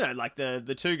sort of, like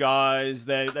the two guys,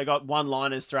 they got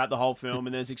one-liners throughout the whole film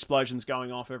and there's explosions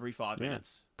going off every 5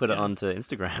 minutes. Put it onto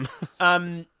Instagram.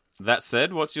 That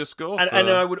said, what's your score? And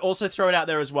I would also throw it out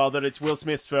there as well that it's Will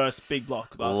Smith's first big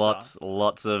blockbuster.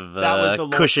 Lots of That was the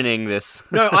cushioning this.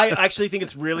 No, I actually think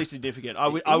it's really significant. I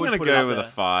would I'm put going to it go up with there. a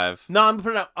 5. No,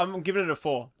 I'm giving it a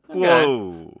 4. Okay.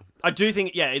 Whoa. I do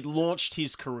think, it launched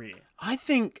his career. I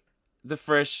think The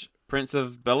Fresh Prince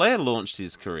of Bel-Air launched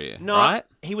his career, No, right?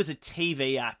 he was a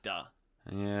TV actor.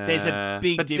 Yeah. There's a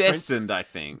big but difference. destined, I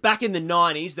think. Back in the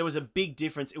 90s, there was a big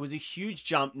difference. It was a huge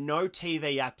jump. No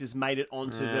TV actors made it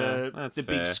onto that's the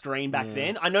big fair. screen back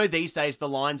then. I know these days the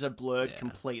lines are blurred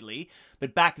completely,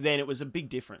 but back then it was a big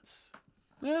difference.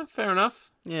 Yeah, fair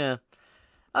enough. Yeah.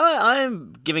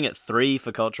 I'm giving it 3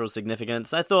 for cultural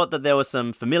significance. I thought that there were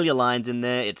some familiar lines in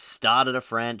there. It started a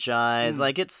franchise.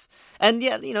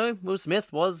 Will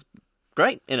Smith was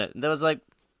great in it. There was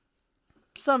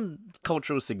some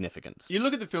cultural significance. You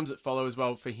look at the films that follow as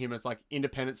well for him. It's like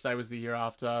Independence Day was the year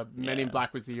after. Men in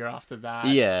Black was the year after that.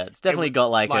 Yeah, it's definitely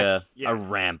got a yeah.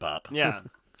 ramp up. Yeah.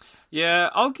 Yeah,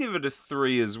 I'll give it a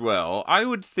 3 as well. I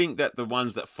would think that the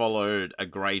ones that followed are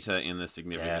greater in the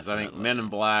significance. I think Definitely. Men in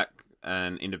Black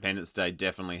and Independence Day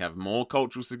definitely have more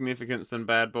cultural significance than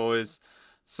Bad Boys.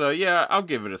 So yeah, I'll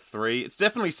give it a 3. It's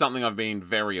definitely something I've been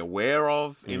very aware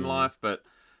of in life, but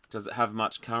does it have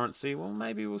much currency? Well,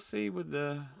 maybe we'll see with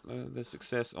the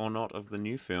success or not of the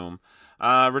new film.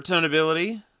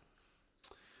 Returnability.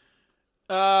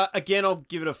 Again, I'll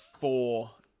give it a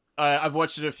 4. I've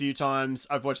watched it a few times.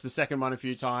 I've watched the second one a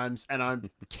few times, and I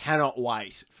cannot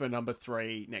wait for number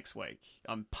 3 next week.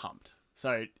 I'm pumped.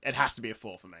 So it has to be a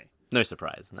 4 for me. No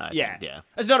surprise. No, I Yeah. think, yeah.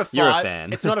 It's not a 5. You're a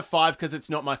fan. It's not a 5 because it's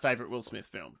not my favourite Will Smith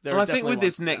film. There Well, are I think definitely with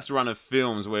this ones- next run of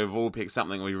films where we've all picked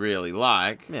something we really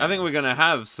like, Yeah. I think we're going to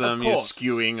have some course.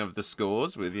 skewing of the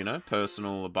scores with,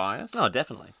 personal bias. Oh,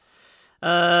 definitely.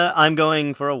 I'm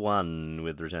going for a 1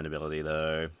 with returnability,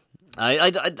 though. I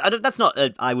don't, that's not.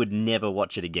 I would never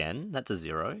watch it again. That's a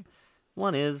 0.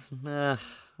 1 is.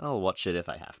 I'll watch it if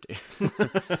I have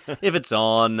to. If it's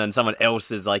on and someone else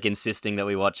is like insisting that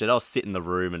we watch it, I'll sit in the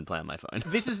room and play on my phone.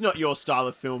 This is not your style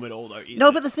of film at all, though, is No,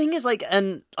 it? but the thing is,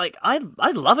 I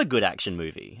love a good action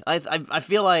movie. I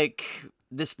feel like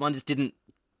this one just didn't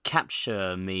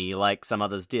capture me like some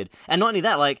others did, and not only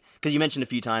that, like because you mentioned a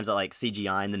few times that like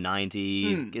CGI in the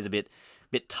 90s is a bit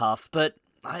tough, but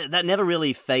that never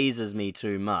really phases me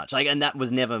too much. Like, and that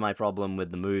was never my problem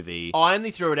with the movie. I only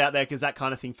threw it out there because that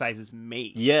kind of thing phases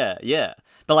me. Yeah.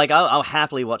 But like, I'll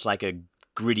happily watch like a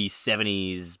gritty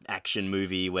 70s action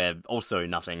movie where also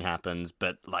nothing happens,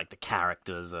 but like the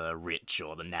characters are rich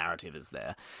or the narrative is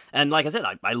there. And like I said,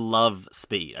 I love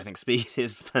Speed. I think Speed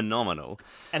is phenomenal.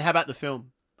 And how about the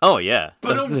film? Oh yeah,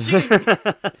 but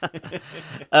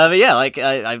yeah, like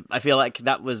I feel like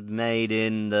that was made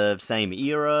in the same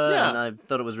era, Yeah. and I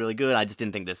thought it was really good. I just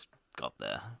didn't think this got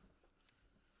there.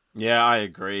 Yeah, I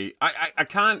agree. I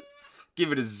can't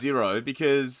give it a 0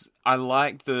 because I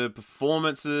liked the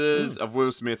performances of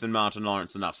Will Smith and Martin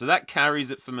Lawrence enough. So that carries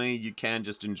it for me. You can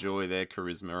just enjoy their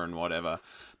charisma and whatever.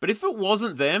 But if it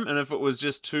wasn't them, and if it was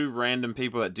just two random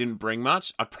people that didn't bring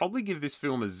much, I'd probably give this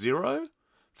film a 0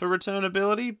 for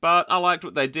returnability. But I liked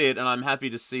what they did, and I'm happy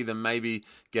to see them maybe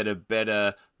get a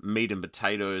better meat and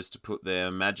potatoes to put their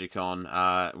magic on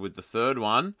with the third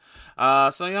one. So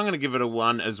I'm going to give it a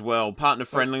 1 as well. Partner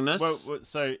friendliness.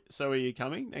 So are you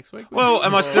coming next week? Well,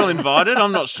 am I still invited?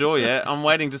 I'm not sure yet. I'm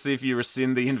waiting to see if you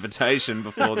rescind the invitation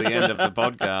before the end of the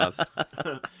podcast.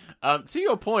 To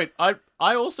your point, I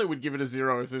also would give it a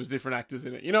 0 if there was different actors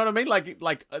in it. You know what I mean?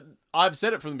 Like I've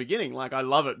said it from the beginning. Like I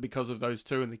love it because of those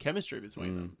two and the chemistry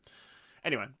between them.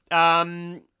 Anyway,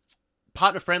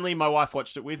 partner friendly. My wife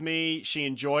watched it with me. She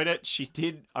enjoyed it. She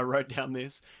did. I wrote down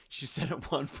this. She said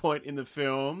at one point in the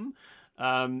film,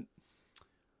 they're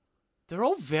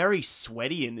all very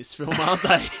sweaty in this film, aren't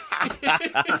they?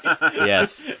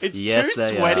 Yes, It's yes, too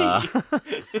they sweaty. are.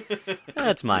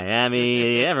 That's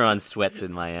Miami. Everyone sweats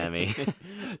in Miami.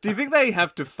 Do you think they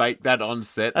have to fake that on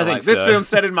set? I They're think like, this so. film's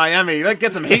set in Miami. Let's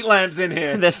get some heat lamps in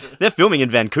here. They're filming in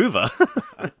Vancouver.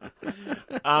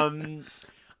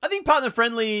 I think partner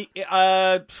friendly.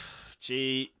 It's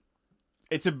a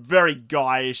very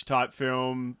guyish type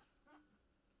film.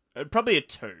 Probably a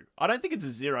 2. I don't think it's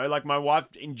a 0. Like my wife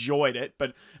enjoyed it,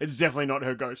 but it's definitely not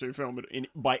her go-to film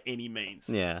by any means.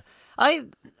 Yeah, I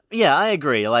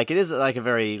agree. Like it is like a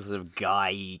very sort of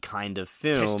guy kind of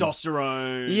film.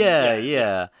 Testosterone.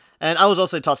 Yeah. And I was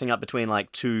also tossing up between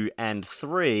like 2 and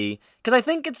 3 because I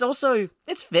think it's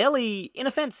fairly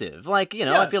inoffensive. Like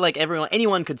I feel like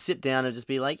anyone could sit down and just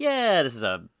be like, yeah, this is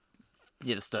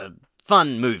just a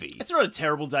fun movie. It's not a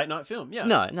terrible date night film. Yeah.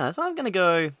 No. So I'm gonna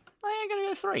go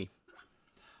 3.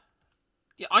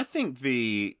 Yeah, I think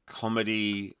the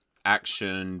comedy,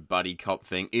 action, buddy cop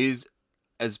thing is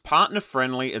as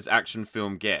partner-friendly as action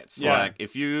film gets. Yeah. Like,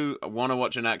 if you want to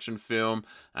watch an action film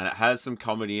and it has some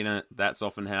comedy in it, that's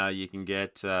often how you can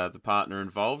get the partner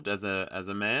involved as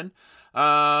a man.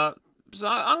 So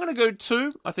I'm going to go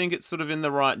 2. I think it's sort of in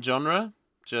the right genre,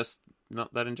 just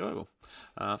not that enjoyable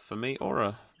for me or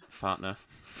a partner.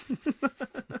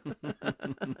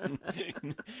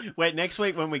 Wait, next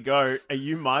week when we go, are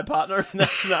you my partner in that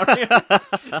scenario?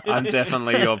 I'm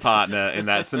definitely your partner in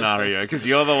that scenario because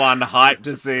you're the one hyped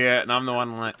to see it, and I'm the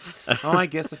one like, oh, I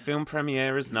guess a film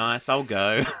premiere is nice. I'll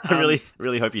go. I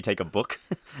really hope you take a book,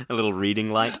 a little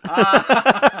reading light.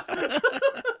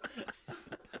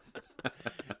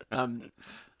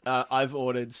 I've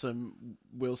ordered some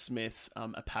Will Smith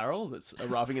apparel that's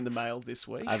arriving in the mail this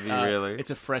week. Have you really?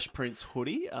 It's a Fresh Prince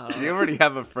hoodie. You already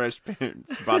have a Fresh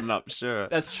Prince button-up shirt.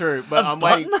 That's true, but I'm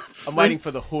waiting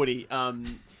for the hoodie.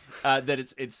 That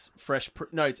it's Fresh.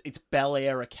 It's Bel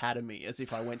Air Academy, as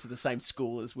if I went to the same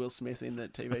school as Will Smith in the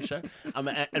TV show.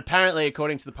 And apparently,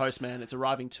 according to the postman, it's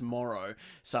arriving tomorrow,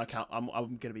 so I'm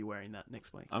going to be wearing that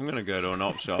next week. I'm going to go to an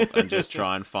op shop and just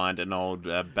try and find an old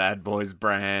Bad Boys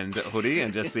brand hoodie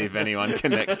and just see if anyone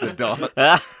connects the dots.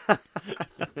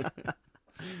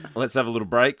 Let's have a little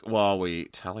break while we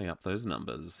tally up those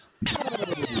numbers.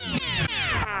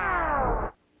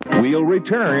 We'll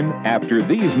return after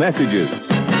these messages.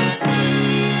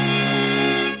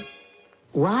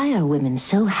 Why are women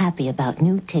so happy about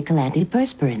new Tickle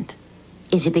antiperspirant?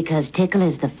 Is it because Tickle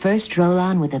is the first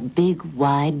roll-on with a big,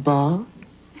 wide ball?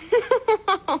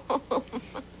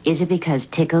 Is it because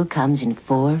Tickle comes in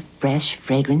 4 fresh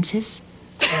fragrances?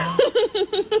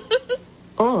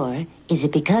 Or is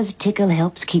it because Tickle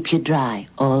helps keep you dry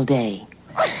all day?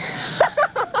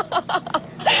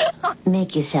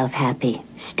 Make yourself happy.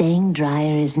 Staying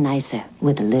drier is nicer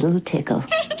with a little Tickle.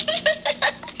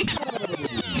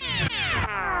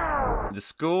 The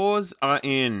scores are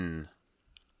in.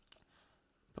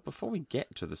 But before we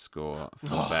get to the score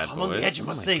for Bad Boys, I'm on the edge of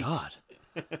my seat. God.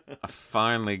 I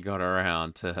finally got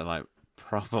around to like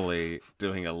properly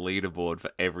doing a leaderboard for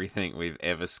everything we've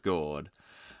ever scored.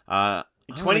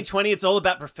 In 2020, it's all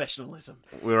about professionalism.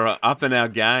 We're up in our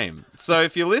game. So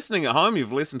if you're listening at home,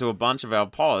 you've listened to a bunch of our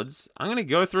pods, I'm going to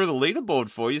go through the leaderboard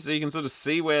for you so you can sort of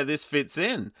see where this fits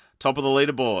in. Top of the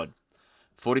leaderboard.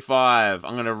 45.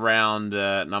 I'm going to round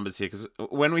numbers here because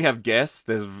when we have guests,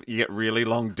 you get really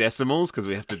long decimals because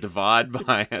we have to divide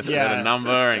by a certain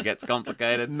number and it gets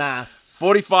complicated. Maths.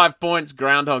 45 points,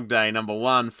 Groundhog Day, number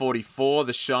 1. 44,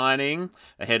 The Shining,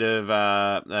 ahead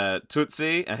of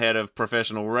Tootsie, ahead of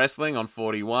Professional Wrestling on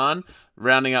 41.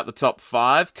 Rounding up the top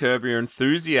 5, Curb Your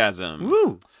Enthusiasm.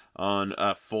 Woo! On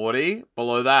 40.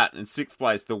 Below that, in 6th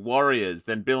place, The Warriors.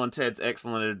 Then Bill and Ted's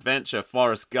Excellent Adventure,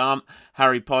 Forrest Gump,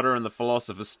 Harry Potter and the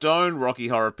Philosopher's Stone, Rocky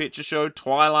Horror Picture Show,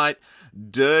 Twilight,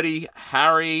 Dirty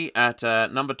Harry at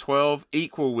number 12,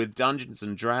 equal with Dungeons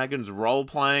and Dragons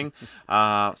role-playing.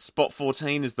 Spot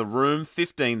 14 is The Room,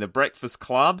 15, The Breakfast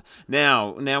Club.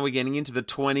 Now we're getting into the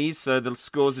 20s, so the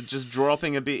scores are just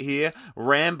dropping a bit here.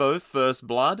 Rambo, First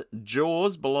Blood,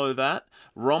 Jaws below that,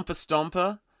 Romper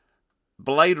Stomper,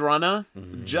 Blade Runner,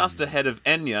 just ahead of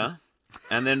Enya.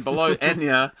 And then below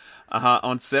Enya,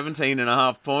 on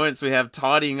 17.5 points, we have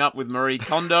Tidying Up with Marie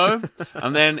Kondo.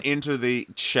 And then into the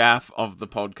chaff of the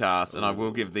podcast. And I will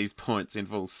give these points in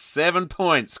full. 7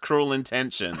 points, Cruel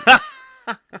Intentions.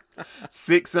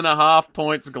 6.5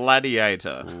 points,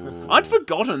 Gladiator. I'd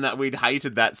forgotten that we'd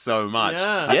hated that so much.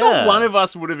 Yeah. I thought one of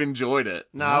us would have enjoyed it.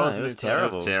 No, it was was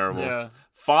terrible. It was terrible. Yeah.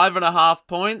 5.5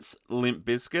 points, Limp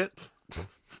Bizkit.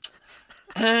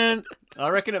 And I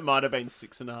reckon it might have been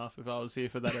 6.5 if I was here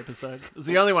for that episode. It's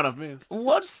the only one I've missed.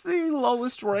 what's the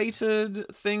lowest rated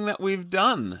thing that we've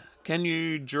done? Can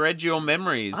you dredge your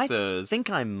memories, I sirs? think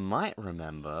I might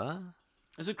remember.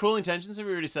 Is it Cruel Intentions? Have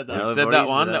we already said that? No. We've I've said that already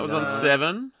one. said That was on that.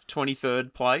 7,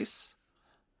 23rd place.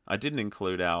 I didn't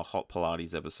include our Hot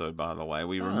Pilates episode, by the way.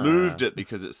 We removed it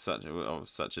because it's such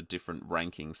a different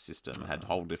ranking system. It had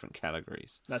whole different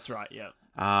categories. That's right, yeah.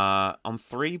 On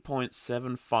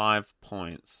 3.75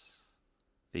 points,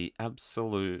 the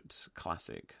absolute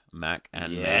classic Mac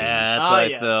and Me. Yeah, that's what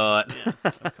I thought. Yes,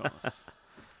 of course.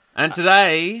 And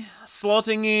today,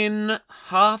 slotting in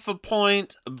half a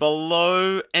point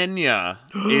below Enya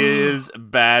is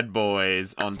Bad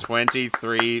Boys on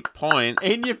 23 points.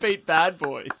 Enya beat Bad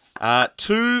Boys.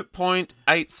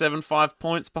 2.875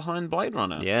 points behind Blade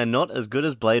Runner. Yeah, not as good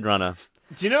as Blade Runner.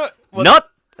 Do you know what? Not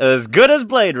as good as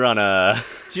Blade Runner.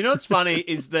 Do you know what's funny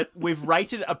is that we've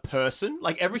rated a person.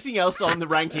 Like everything else on the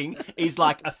ranking is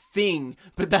like a thing,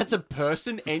 but that's a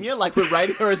person. Enya, like we're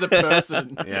rating her as a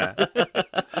person. Yeah.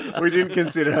 We didn't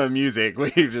consider her music. We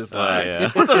just like,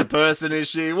 yeah. what sort of person is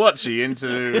she? What's she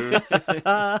into?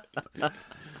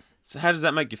 So how does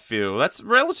that make you feel? That's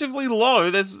relatively low.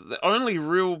 There's only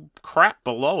real crap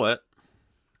below it.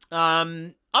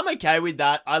 I'm okay with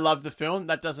that. I love the film.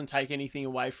 That doesn't take anything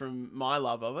away from my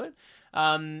love of it.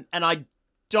 And I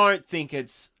don't think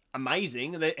it's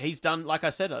amazing. He's done, like I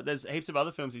said, there's heaps of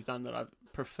other films he's done that I've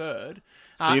preferred.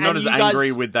 So you're not and as you angry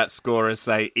guys- with that score as,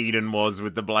 say, Eden was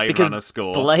with the Blade Because Runner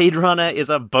score. Blade Runner is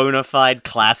a bona fide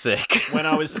classic. When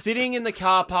I was sitting in the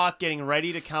car park getting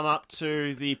ready to come up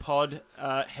to the pod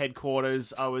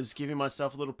headquarters, I was giving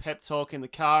myself a little pep talk in the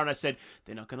car, and I said,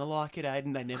 "They're not going to like it,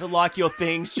 Aiden. They never like your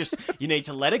things. Just you need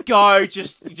to let it go.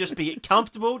 Just be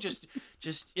comfortable. Just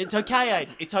it's okay, Aiden.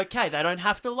 It's okay. They don't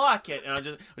have to like it." And I was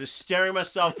just staring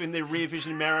myself in the rear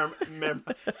vision mirror,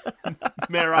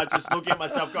 just looking at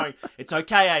myself, going, "It's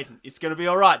okay, Aiden. It's going to be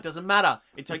all right. Doesn't matter.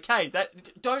 It's okay.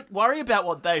 Don't worry about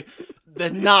what the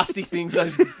nasty things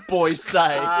those boys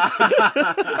say."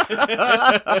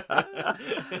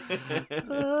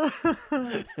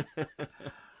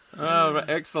 Oh,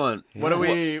 excellent. What are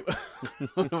we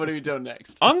doing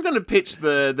next? I'm going to pitch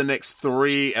the next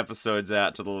 3 episodes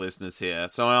out to the listeners here.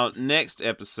 So our next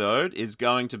episode is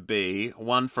going to be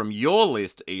one from your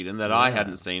list, Eden, that I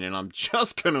hadn't seen, and I'm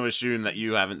just going to assume that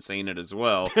you haven't seen it as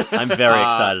well. I'm very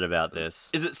excited about this.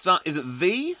 Is it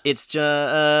the? It's just...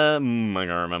 I can't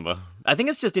remember. I think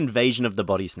it's just Invasion of the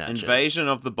Body Snatchers. Invasion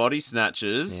of the Body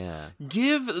Snatchers. Yeah.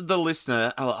 Give the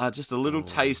listener just a little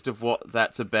taste of what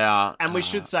that's about. And we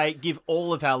should say, give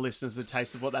all of our listeners a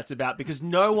taste of what that's about, because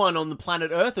no one on the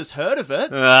planet Earth has heard of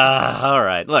it. All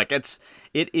right. Look, it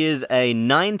is a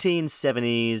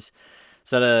 1970s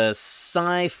sort of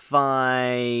sci-fi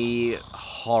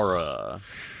horror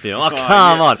film. Oh,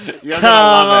 come on. You're going to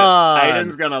love it.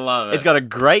 Aiden's going to love it. It's got a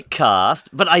great cast,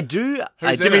 but I do...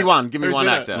 Give me one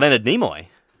actor. Leonard Nimoy.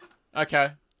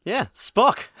 Okay. Yeah,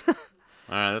 Spock. All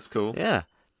right, that's cool. Yeah.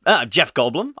 Jeff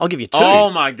Goldblum. I'll give you 2. Oh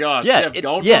my gosh, Jeff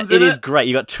Goldblum's in it? It is great.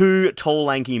 You got 2 tall,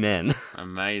 lanky men.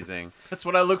 Amazing. That's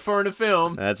what I look for in a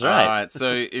film. That's right. All right,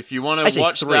 so if you want to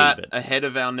watch that ahead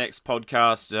of our next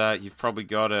podcast, you've probably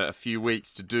got a few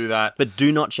weeks to do that. But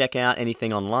do not check out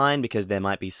anything online because there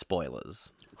might be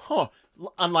spoilers. Huh.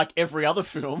 Unlike every other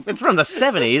film. It's from the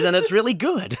 70s and it's really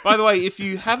good. By the way, if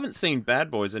you haven't seen Bad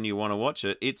Boys and you want to watch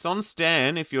it, it's on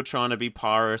Stan if you're trying to be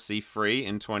piracy-free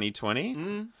in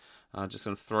 2020. I'm just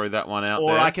going to throw that one out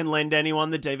there. Or I can lend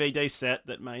anyone the DVD set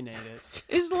that may need it.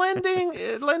 Is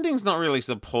lending's not really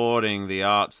supporting the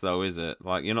arts, though, is it?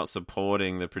 Like, you're not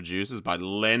supporting the producers by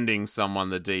lending someone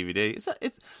the DVD.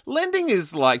 Lending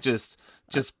is like just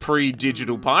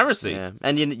pre-digital piracy. Yeah.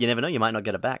 And you never know, you might not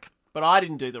get it back. But I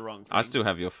didn't do the wrong thing. I still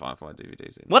have your Firefly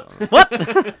DVDs. What?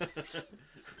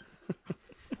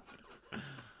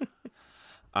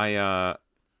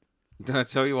 Can I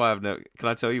tell you why Can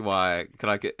I tell you why?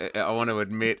 I want to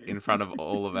admit in front of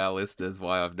all of our listeners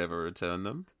why I've never returned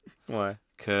them. Why?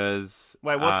 Because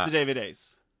wait, what's the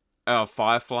DVDs? Oh,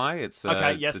 Firefly. It's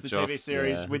okay. Yes, the TV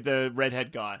series with the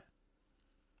redhead guy.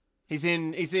 He's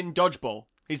in Dodgeball.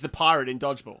 He's the pirate in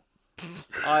Dodgeball.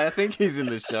 I think he's in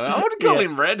the show. I would call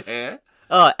him red hair.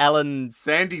 Oh, Alan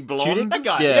Sandy Blonde. That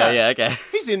guy. Yeah, okay.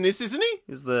 He's in this, isn't he?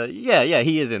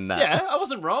 He is in that. Yeah, I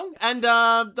wasn't wrong. And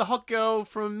the hot girl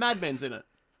from Mad Men's in it.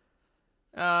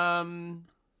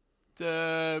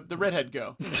 The redhead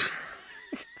girl.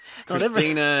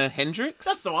 Christina Hendricks?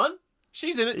 That's the one.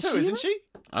 She's in it too, isn't she?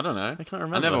 I don't know. I can't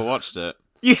remember. I never watched it.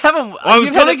 You haven't... I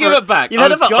was going to give it back. You've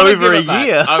had it for over a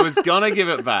year. I was going to give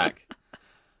it back.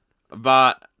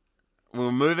 But we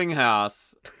were moving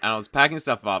house, and I was packing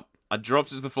stuff up. I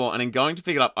dropped it to the floor, and in going to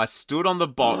pick it up, I stood on the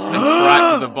box and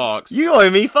cracked the box. You owe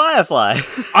me Firefly.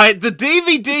 The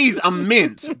DVDs are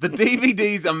mint.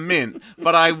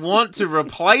 But I want to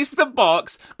replace the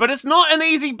box, but it's not an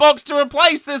easy box to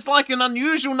replace. There's like an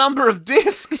unusual number of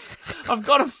discs. I've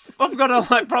got to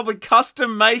like probably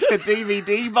custom make a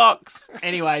DVD box.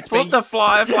 Anyway, it's put the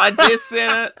Firefly discs in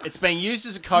it. It's being used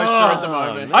as a coaster at the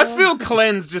moment. I feel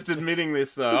cleansed just admitting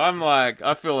this, though.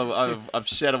 I feel I've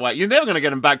shed away. You're never going to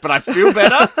get them back, but I feel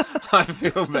better. I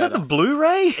feel better. Is that the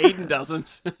Blu-ray? Eden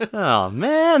doesn't. Oh,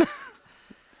 man.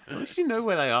 At least you know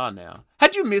where they are now.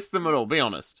 Had you missed them at all? Be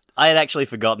honest. I had actually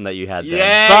forgotten that you had them.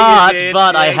 Yeah, you did.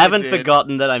 But Yeah, I you haven't did.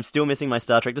 forgotten that I'm still missing my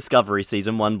Star Trek Discovery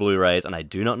Season 1 Blu-rays, and I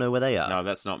do not know where they are. No,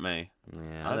 that's not me.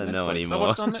 Yeah, I don't know anymore. I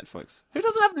watched on Netflix. Who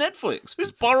doesn't have Netflix?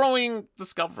 Who's borrowing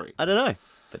Discovery? I don't know,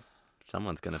 but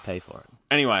someone's going to pay for it.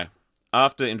 Anyway,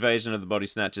 after Invasion of the Body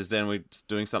Snatchers, then we're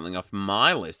doing something off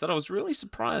my list that I was really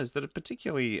surprised that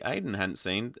particularly Aiden hadn't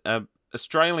seen.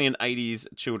 Australian 80s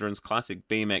children's classic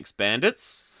BMX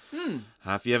Bandits.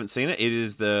 If you haven't seen it, it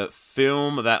is the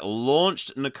film that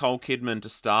launched Nicole Kidman to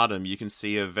stardom. You can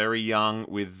see her very young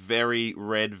with very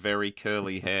red, very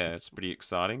curly hair. It's pretty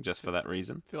exciting just for that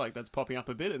reason. I feel like that's popping up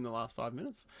a bit in the last 5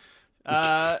 minutes.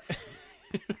 And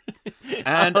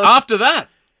after that,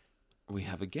 we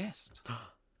have a guest.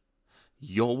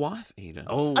 Your wife, Eden.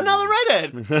 Oh, another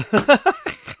redhead.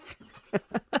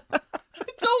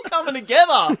 It's all coming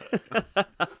together.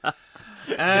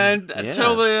 And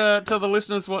tell the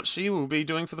listeners what she will be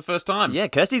doing for the first time. Yeah,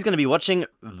 Kirsty's going to be watching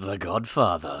The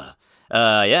Godfather.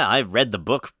 I read the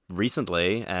book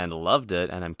recently and loved it,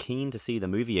 and I'm keen to see the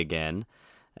movie again.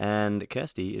 And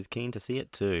Kirsty is keen to see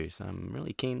it too, so I'm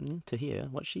really keen to hear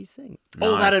what she's saying. Nice.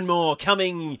 All that and more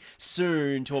coming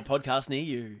soon to a podcast near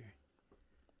you.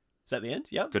 Is that the end?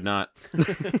 Yep. Good night.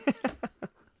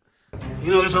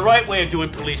 You know, there's a right way of doing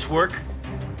police work.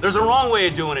 There's a wrong way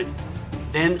of doing it.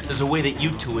 Then there's a way that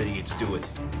you two idiots do it.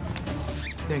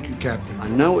 Thank you, Captain. I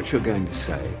know what you're going to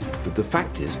say, but the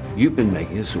fact is, you've been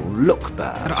making us all look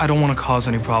bad. I don't want to cause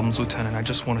any problems, Lieutenant. I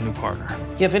just want a new partner.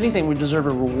 Yeah, if anything, we deserve a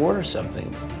reward or something,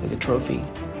 like a trophy.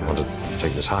 I want to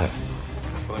take this higher.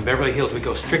 Well, in Beverly Hills, we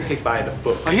go strictly by the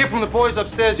book. I hear from the boys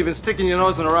upstairs you've been sticking your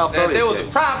nose in a Ralph Elliott There was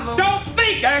case. a problem. Don't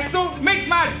think, Axel. It makes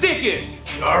my dick itch.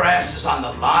 Your ass is on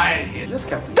the line here. Yes,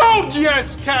 Captain. Don't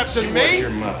yes, Captain, She me. was your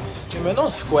mouth. Hey, man,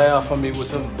 don't square off on me with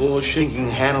some bullshit. Think you can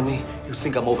handle me? You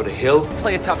think I'm over the hill?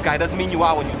 Play a tough guy doesn't mean you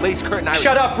are when you lace curtain Irish.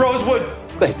 Shut up, Rosewood!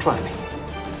 Go ahead, try me.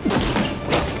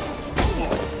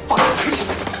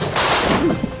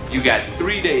 You got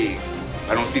 3 days.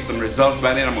 If I don't see some results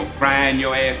by then, I'm gonna fry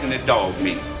your ass in the dog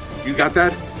meat. You got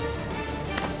that?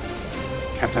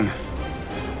 Captain,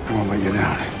 I won't let you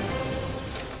down.